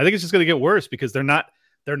 I think it's just going to get worse, because they're not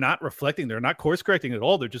reflecting, they're not course correcting at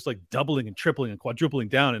all. They're just like doubling and tripling and quadrupling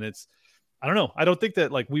down, and it's. I don't know. I don't think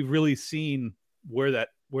that like we've really seen where that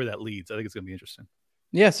leads. I think it's going to be interesting.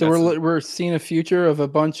 Yeah, so we're seeing a future of a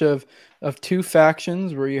bunch of two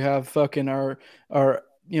factions where you have fucking our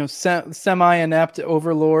semi-inept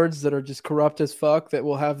overlords that are just corrupt as fuck, that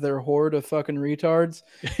will have their horde of fucking retards,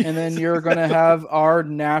 and then you're going to have our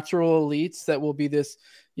natural elites that will be this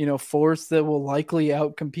force that will likely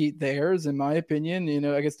outcompete theirs, in my opinion.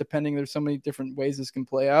 I guess depending, there's so many different ways this can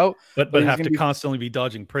play out. But have to constantly be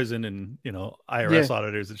dodging prison and IRS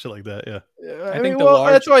auditors and shit like that. Yeah, I think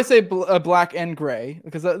that's why I say black and gray,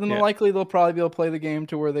 because then likely they'll probably be able to play the game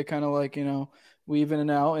to where they kind of like weave in and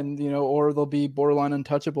out, and or they'll be borderline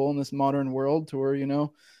untouchable in this modern world to where I don't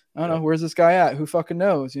know, where's this guy at? Who fucking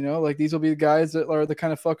knows? Like these will be the guys that are the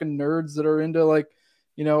kind of fucking nerds that are into like.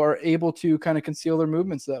 Are able to kind of conceal their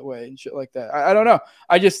movements that way and shit like that. I don't know.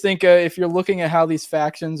 I just think if you're looking at how these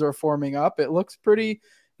factions are forming up, it looks pretty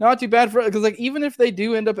not too bad for, because like even if they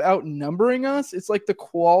do end up outnumbering us, it's like the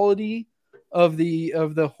quality of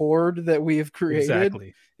the horde that we have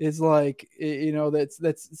created is like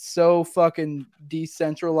that's so fucking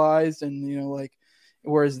decentralized, and like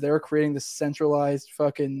whereas they're creating this centralized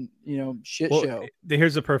fucking shit show.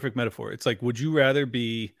 Here's a perfect metaphor. It's like, would you rather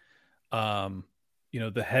be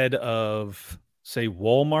the head of, say,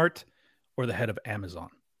 Walmart or the head of Amazon?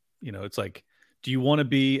 It's like, do you want to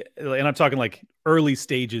be, and I'm talking like early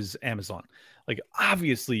stages Amazon, like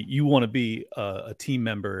obviously you want to be a team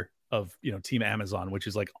member of, Team Amazon, which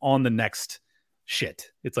is like on the next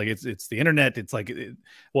shit. It's like, it's the internet. It's like,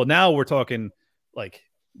 well, now we're talking like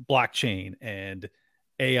blockchain and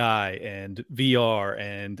AI and VR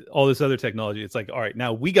and all this other technology. It's like, all right,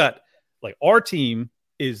 now we got like our team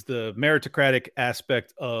is the meritocratic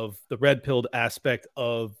aspect of the red pilled aspect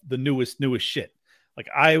of the newest shit. Like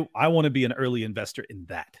I want to be an early investor in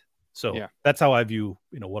that. So that's how I view,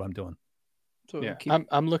 what I'm doing. So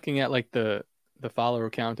I'm looking at like the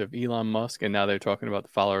follower count of Elon Musk, and now they're talking about the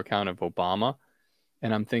follower count of Obama.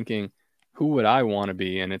 And I'm thinking, who would I want to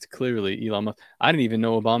be? And it's clearly Elon Musk. I didn't even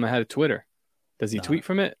know Obama had a Twitter. Does he tweet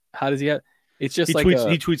from it? How does he have? It's just he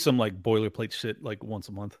tweets some like boilerplate shit like once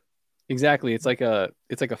a month. Exactly. It's like a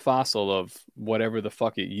fossil of whatever the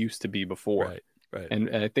fuck it used to be before. Right. And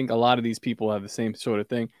I think a lot of these people have the same sort of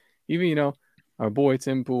thing. Even, our boy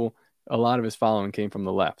Tim Pool, a lot of his following came from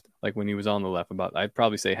the left. Like when he was on the left, I'd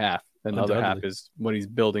probably say half. Another half is what he's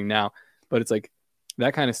building now. But it's like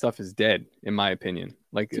that kind of stuff is dead, in my opinion.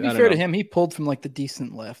 Like, to be fair to him, he pulled from like the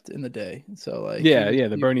decent left in the day. So like,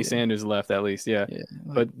 the Bernie Sanders left at least, like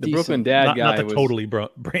but the decent. Brooklyn Dad guy not was totally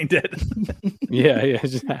brain dead.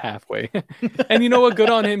 just halfway. And you know what? Good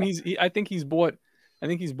on him. I think he's bought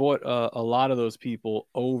a lot of those people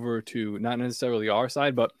over to not necessarily our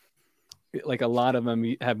side, but like a lot of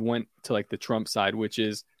them have went to like the Trump side, which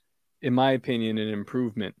is, in my opinion, an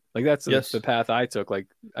improvement. Like that's the path I took. Like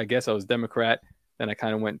I guess I was Democrat. Then I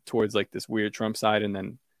kind of went towards like this weird Trump side, and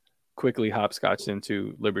then quickly hopscotched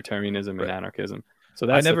into libertarianism and anarchism. So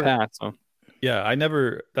that's the path. So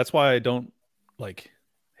that's why I don't like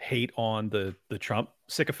hate on the Trump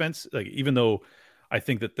sycophants. Like, even though I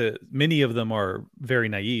think that many of them are very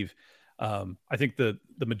naive, I think the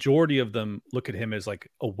majority of them look at him as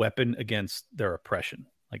like a weapon against their oppression.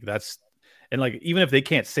 Like and like, even if they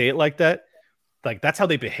can't say it like that, like that's how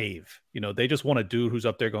they behave. They just want a dude who's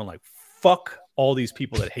up there going like, fuck all these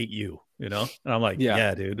people that hate you. you know? And I'm like, Yeah.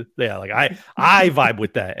 yeah, dude. Yeah, like I vibe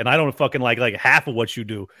with that. And I don't fucking like half of what you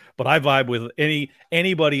do, but I vibe with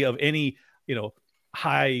anybody of any, you know,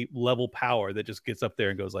 high level power that just gets up there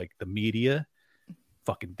and goes like, the media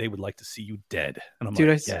fucking, they would like to see you dead. And I'm Dude,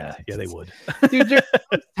 like, yeah, they would. Dude, there's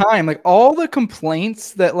time, like all the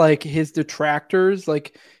complaints that like his detractors,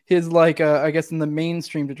 like his like I guess in the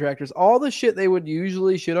mainstream detractors, all the shit they would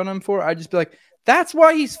usually shit on him for, I'd just be like, that's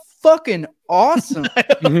why he's fucking awesome.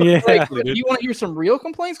 Yeah, like, you want to hear some real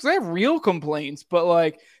complaints? Because I have real complaints, but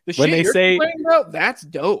like the when shit they you're say complaining about, that's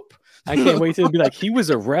dope. I can't wait to be like, he was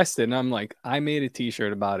arrested. And I'm like, I made a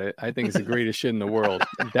t-shirt about it. I think it's the greatest shit in the world.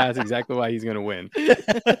 That's exactly why he's going to win.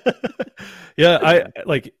 Yeah. I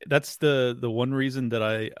like, that's the one reason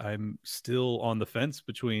that I'm still on the fence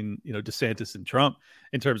between, you know, DeSantis and Trump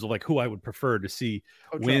in terms of like who I would prefer to see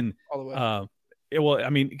win. All the way. Well, I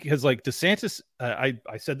mean, because like DeSantis, I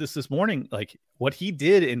said this morning, like what he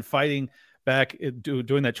did in fighting back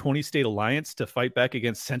doing that 20 state alliance to fight back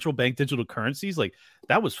against central bank digital currencies, like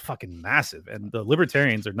that was fucking massive. And the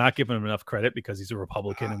libertarians are not giving him enough credit because he's a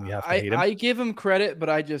Republican and we have to hate him. I give him credit, but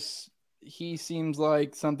he seems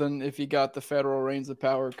like something, if he got the federal reins of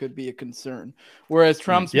power, could be a concern. Whereas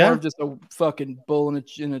Trump's more of just a fucking bull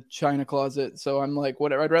in a china closet. So I'm like,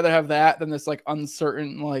 whatever. I'd rather have that than this like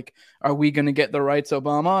uncertain, like, are we going to get the rights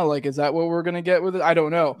Obama? Like, is that what we're going to get with it? I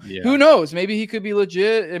don't know. Yeah. Who knows? Maybe he could be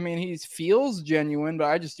legit. I mean, he feels genuine, but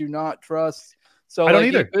I just do not trust. So I don't like,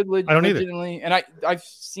 either. I don't either. And I've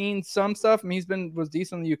seen some stuff. I mean, was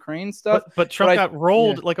decent on the Ukraine stuff. But Trump got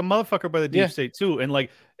rolled like a motherfucker by the deep state too.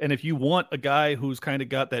 And if you want a guy who's kind of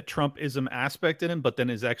got that Trumpism aspect in him, but then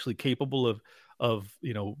is actually capable of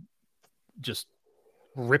you know, just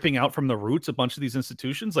ripping out from the roots a bunch of these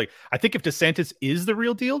institutions, like I think if DeSantis is the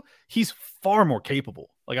real deal, he's far more capable.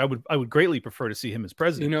 Like I would greatly prefer to see him as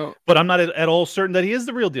president. You know, but I'm not at all certain that he is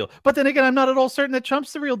the real deal. But then again, I'm not at all certain that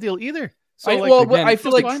Trump's the real deal either. So I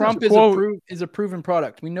feel like Trump is a proven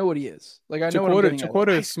product. We know what he is. Like to quote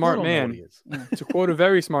a smart man, to quote a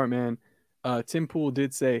very smart man, Tim Pool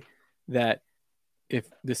did say that if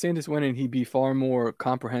DeSantis went in, he'd be far more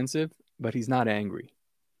comprehensive, but he's not angry.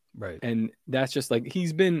 Right. And that's just like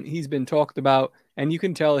he's been talked about, and you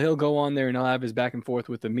can tell he'll go on there and he'll have his back and forth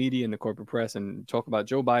with the media and the corporate press and talk about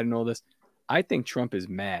Joe Biden and all this. I think Trump is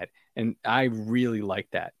mad, and I really like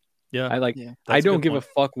that. Yeah. I don't give a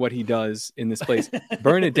fuck what he does in this place.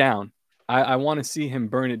 Burn it down. I want to see him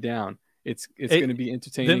burn it down. It's going to be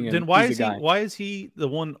entertaining. Then why is he the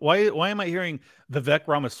one? Why am I hearing Vivek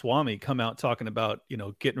Ramaswamy come out talking about, you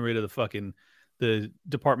know, getting rid of the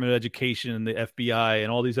Department of Education and the FBI and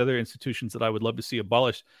all these other institutions that I would love to see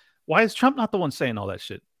abolished? Why is Trump not the one saying all that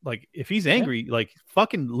shit? Like, if he's angry, like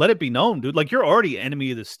fucking let it be known, dude. Like, you're already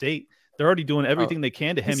enemy of the state. They're already doing everything they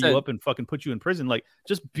can to hem you up and fucking put you in prison. Like,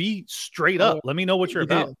 just be straight up. Let me know what you're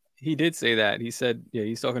about. He did say that. He said, yeah,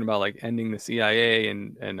 he's talking about like ending the CIA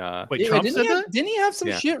and wait, Trump said that? Didn't he have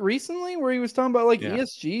some shit recently where he was talking about like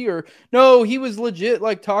ESG or no? He was legit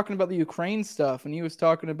like talking about the Ukraine stuff, and he was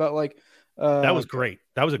talking about like that was great.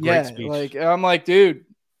 That was a great speech. Like I'm like, dude.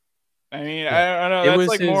 I mean, I don't know. That's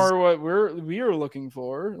like more what we were looking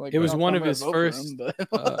for. Like, it was one of his first,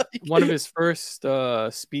 one of his first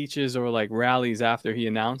speeches or like rallies after he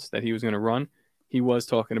announced that he was going to run. He was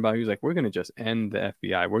talking about. He was like, "We're going to just end the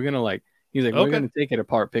FBI. We're going to like." He's like, "We're going to take it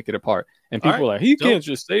apart, pick it apart." And people were like, "He can't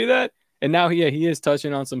just say that." And now, he is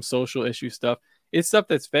touching on some social issue stuff. It's stuff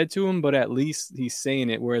that's fed to him, but at least he's saying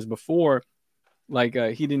it. Whereas before, like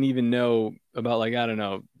he didn't even know about like I don't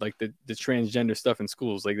know like the transgender stuff in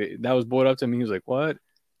schools. Like that was brought up to him. He was like, "What?"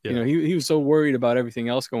 Yeah. You know, he was so worried about everything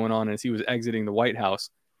else going on as he was exiting the White House.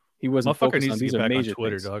 He wasn't focused on these are major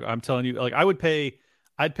Twitter, things. dog. I'm telling you, like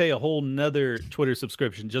I'd pay a whole nother Twitter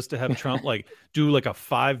subscription just to have Trump like do like a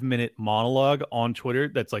 5-minute monologue on Twitter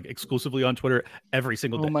that's like exclusively on Twitter every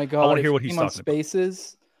single day. Oh my God. I want to hear what he's talking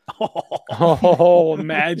Spaces. about. Oh,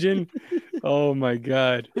 imagine. Oh my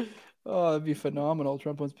God. Oh, that'd be phenomenal.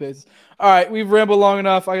 Trump on Spaces. All right, we've rambled long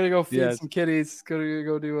enough. I gotta go feed some kitties. Gotta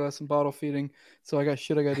go do some bottle feeding. So I got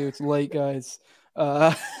shit I gotta do. It's late, guys.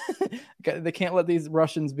 They can't let these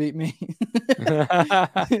Russians beat me. But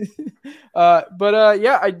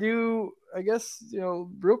I do. I guess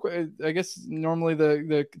real quick. I guess normally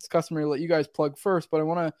it's customary to let you guys plug first, but I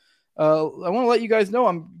want to let you guys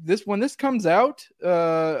know when this comes out.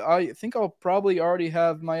 I think I'll probably already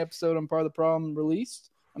have my episode on Part of the Problem released.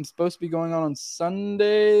 I'm supposed to be going on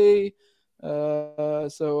Sunday.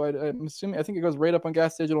 So I'm assuming, I think it goes right up on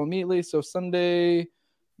Gas Digital immediately. So Sunday,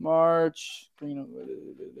 March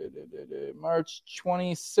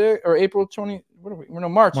 26th or April 20. What are we? No,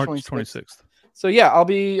 March 26th. So yeah, I'll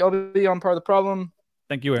be on Part of the Problem.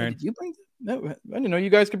 Thank you, Aaron. Did you bring? No, I didn't know you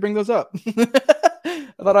guys could bring those up. I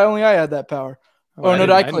thought I had that power. Oh, no, did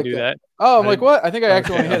I click that? Oh, I'm like, what? I think I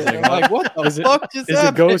actually hit it. I'm like, what the fuck just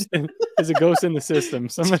happened? Is a ghost in the system?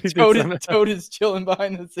 Somebody Toad is chilling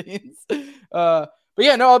behind the scenes. But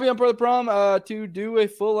yeah, no, I'll be on Pro the Prom to do a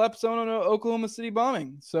full episode on Oklahoma City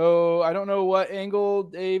bombing. So I don't know what angle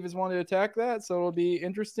Dave is wanting to attack that. So it'll be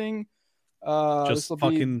interesting. Just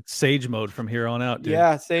fucking sage mode from here on out, dude.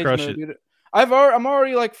 Yeah, sage mode, dude. I'm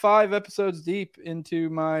already like 5 episodes deep into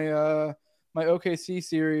my my OKC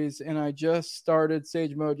series, and I just started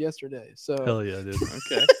sage mode yesterday. So hell yeah, dude.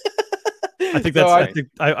 Okay. I think that's.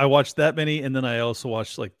 I watched that many, and then I also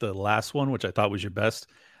watched like the last one, which I thought was your best.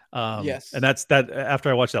 Yes. And that's that. After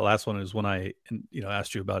I watched that last one, is when I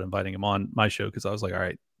asked you about inviting him on my show, because I was like, all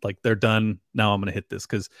right, like they're done now. I'm gonna hit this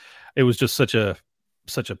because it was just such a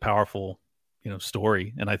powerful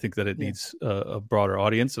story, and I think that it needs a broader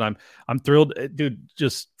audience. And I'm thrilled, dude.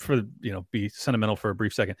 Just for be sentimental for a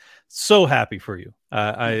brief second. So happy for you.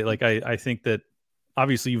 I think that.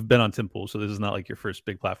 Obviously, you've been on Tim Pool, so this is not like your first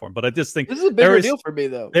big platform. But I just think this is a bigger deal for me,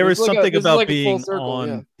 though. There is something about being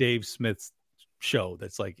on Dave Smith's show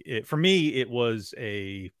that's like it. For me, it was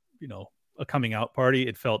a coming out party.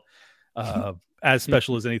 It felt as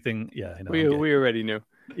special as anything. Yeah, I know. We already knew.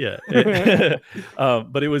 Yeah,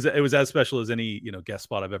 but it was as special as any guest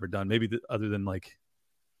spot I've ever done. Maybe other than like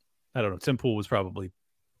I don't know, Tim Pool was probably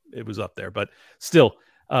it was up there, but still,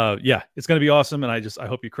 yeah, it's gonna be awesome, and I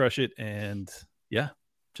hope you crush it. And yeah,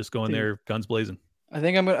 just go in there, guns blazing. I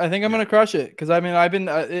think I'm gonna crush it because I mean I've been.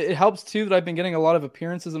 It helps too that I've been getting a lot of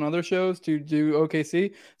appearances in other shows to do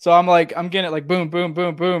OKC. So I'm getting it like boom, boom,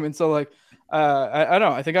 boom, boom, and so like I don't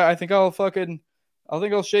know. I think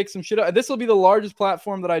I'll shake some shit up. This will be the largest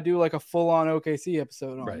platform that I do like a full on OKC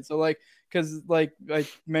episode on. Right. So like because like I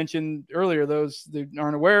mentioned earlier, those that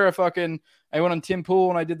aren't aware of I went on Tim Pool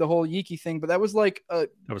and I did the whole Yeeky thing, but that was like that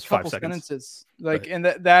was couple 5 sentences. Like right. And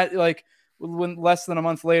that like. When less than a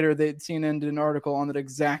month later, they'd CNN did an article on that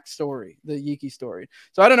exact story, the Yeeky story.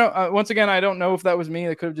 So I don't know. Once again, I don't know if that was me.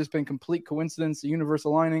 It could have just been complete coincidence, the universe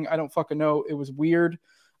aligning. I don't fucking know. It was weird.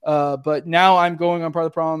 But now I'm going on Part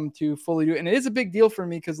of the Problem to fully do it. And it is a big deal for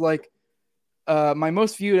me because like my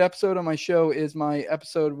most viewed episode on my show is my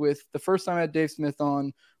episode with the first time I had Dave Smith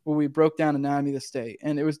on where we broke down Anatomy of the State.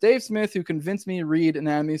 And it was Dave Smith who convinced me to read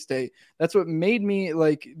Anatomy of the State. That's what made me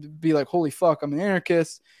like be like, holy fuck, I'm an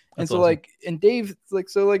anarchist. And so awesome. Like, and Dave, like,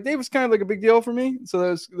 so like Dave was kind of like a big deal for me. So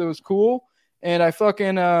that was cool. And I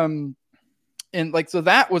fucking, and like, so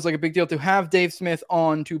that was like a big deal to have Dave Smith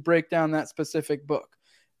on to break down that specific book.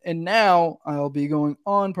 And now I'll be going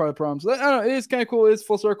on Part of the Problem. So I don't know, it is kind of cool. It is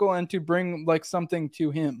full circle and to bring like something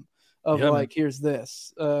to him of like, here's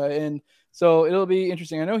this. And so it'll be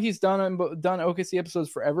interesting. I know he's done OKC episodes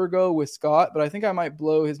forever ago with Scott, but I think I might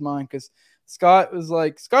blow his mind because Scott was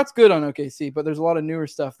like, Scott's good on OKC, but there's a lot of newer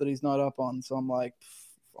stuff that he's not up on. So I'm like,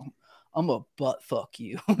 I'm a butt fuck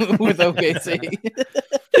you with OKC.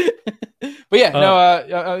 But yeah, no,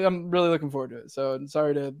 I'm really looking forward to it. So I'm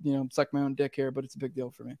sorry to, suck my own dick here, but it's a big deal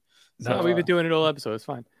for me. So, no, we've been doing it all episode. It's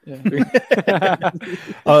fine. Yeah.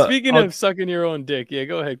 Speaking of sucking your own dick, yeah,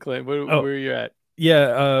 go ahead, Clint. Where are you at?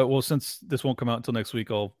 Yeah, well, since this won't come out until next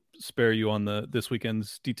week, I'll spare you on this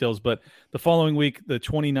weekend's details. But the following week, the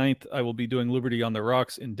 29th, I will be doing Liberty on the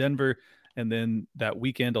Rocks in Denver. And then that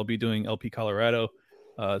weekend, I'll be doing LP Colorado.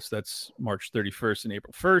 So that's March 31st and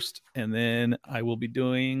April 1st. And then I will be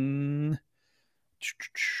doing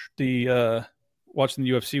watching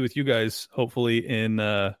the UFC with you guys, hopefully in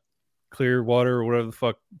Clearwater or whatever the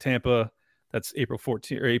fuck, Tampa. That's April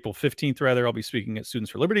 14th or April 15th, rather. I'll be speaking at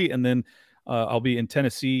Students for Liberty. And then I'll be in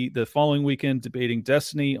Tennessee the following weekend debating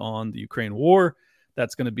Destiny on the Ukraine war.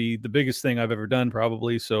 That's going to be the biggest thing I've ever done,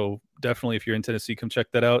 probably. So definitely, if you're in Tennessee, come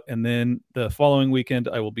check that out. And then the following weekend,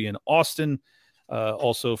 I will be in Austin,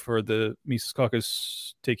 also for the Mises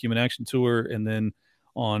Caucus Take Human Action Tour. And then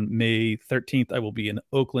on May 13th, I will be in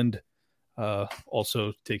Oakland,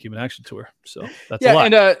 also Take Human Action Tour. So that's a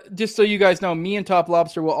lot. And just so you guys know, me and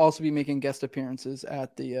TopLobsta will also be making guest appearances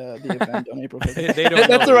at the event on April 5th.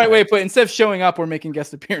 That's the right way to put it. Instead of showing up, we're making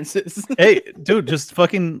guest appearances. Hey, dude, just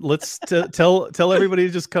fucking let's tell everybody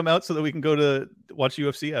to just come out so that we can go to watch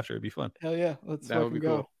UFC after. It'd be fun. Hell yeah, let's fucking go.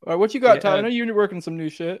 Cool. All right, what you got, Ty? I know you're working some new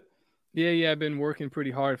shit. Yeah, I've been working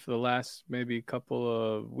pretty hard for the last maybe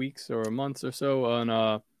couple of weeks or months or so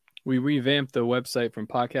on we revamped the website from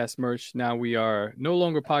podcast merch. Now we are no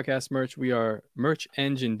longer podcast merch. We are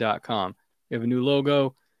merchengine.com. We have a new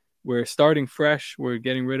logo. We're starting fresh. We're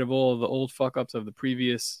getting rid of all of the old fuck ups of the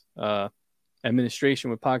previous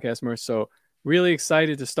administration with podcast merch. So really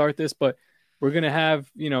excited to start this. But we're going to have,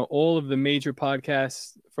 all of the major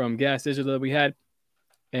podcasts from Gas Digital that we had.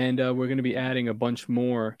 And we're going to be adding a bunch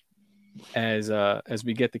more as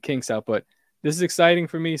we get the kinks out. But this is exciting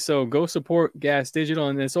for me. So go support Gas Digital.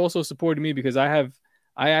 And it's also supported me because I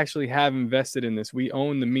actually have invested in this. We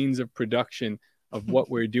own the means of production of what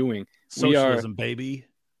we're doing. Socialism, baby.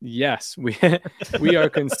 Yes, we are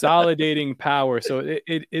consolidating power. So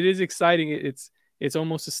it is exciting. It's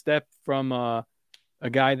almost a step from a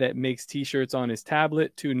guy that makes T-shirts on his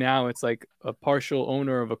tablet to now it's like a partial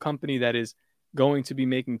owner of a company that is going to be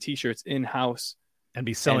making T-shirts in-house and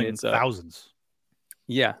be selling thousands.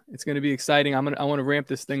 Yeah, it's going to be exciting. I want to ramp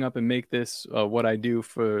this thing up and make this what I do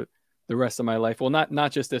for the rest of my life. Well,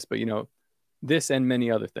 not just this, but this and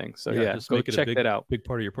many other things. So yeah, go check that out. Big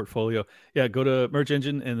part of your portfolio. Yeah, go to Merch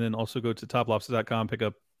Engine and then also go to TopLobsta.com. Pick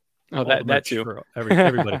up. That too. For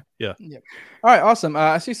everybody. Yeah. Yep. All right. Awesome.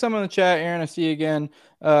 I see someone in the chat. Aaron, I see you again.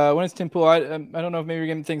 When it's Tim Pool, I don't know if maybe we're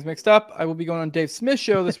getting things mixed up. I will be going on Dave Smith's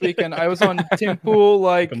show this weekend. I was on Tim Pool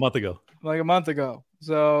like a month ago.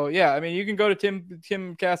 So yeah, I mean, you can go to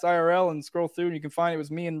Tim Cast IRL and scroll through, and you can find it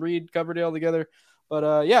was me and Reed Coverdale together.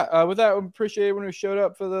 But with that, we appreciate everyone who showed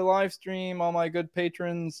up for the live stream. All my good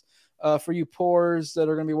patrons, for you poors that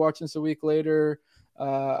are going to be watching this a week later.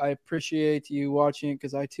 I appreciate you watching it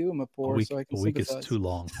because I too am a poor. A week is too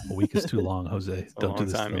long. A week is too long, Jose. Don't do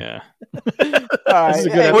this. Yeah. All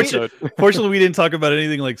right. Fortunately, we didn't talk about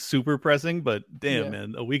anything like super pressing, but damn,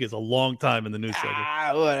 man, a week is a long time in the news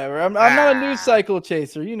cycle. Whatever. I'm not a news cycle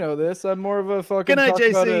chaser. You know this. I'm more of a fucking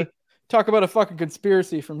talk about a fucking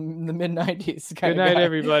conspiracy from the mid-90s. Good night,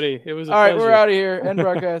 everybody. It was all right. We're out of here. End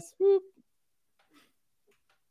broadcast. Whoop.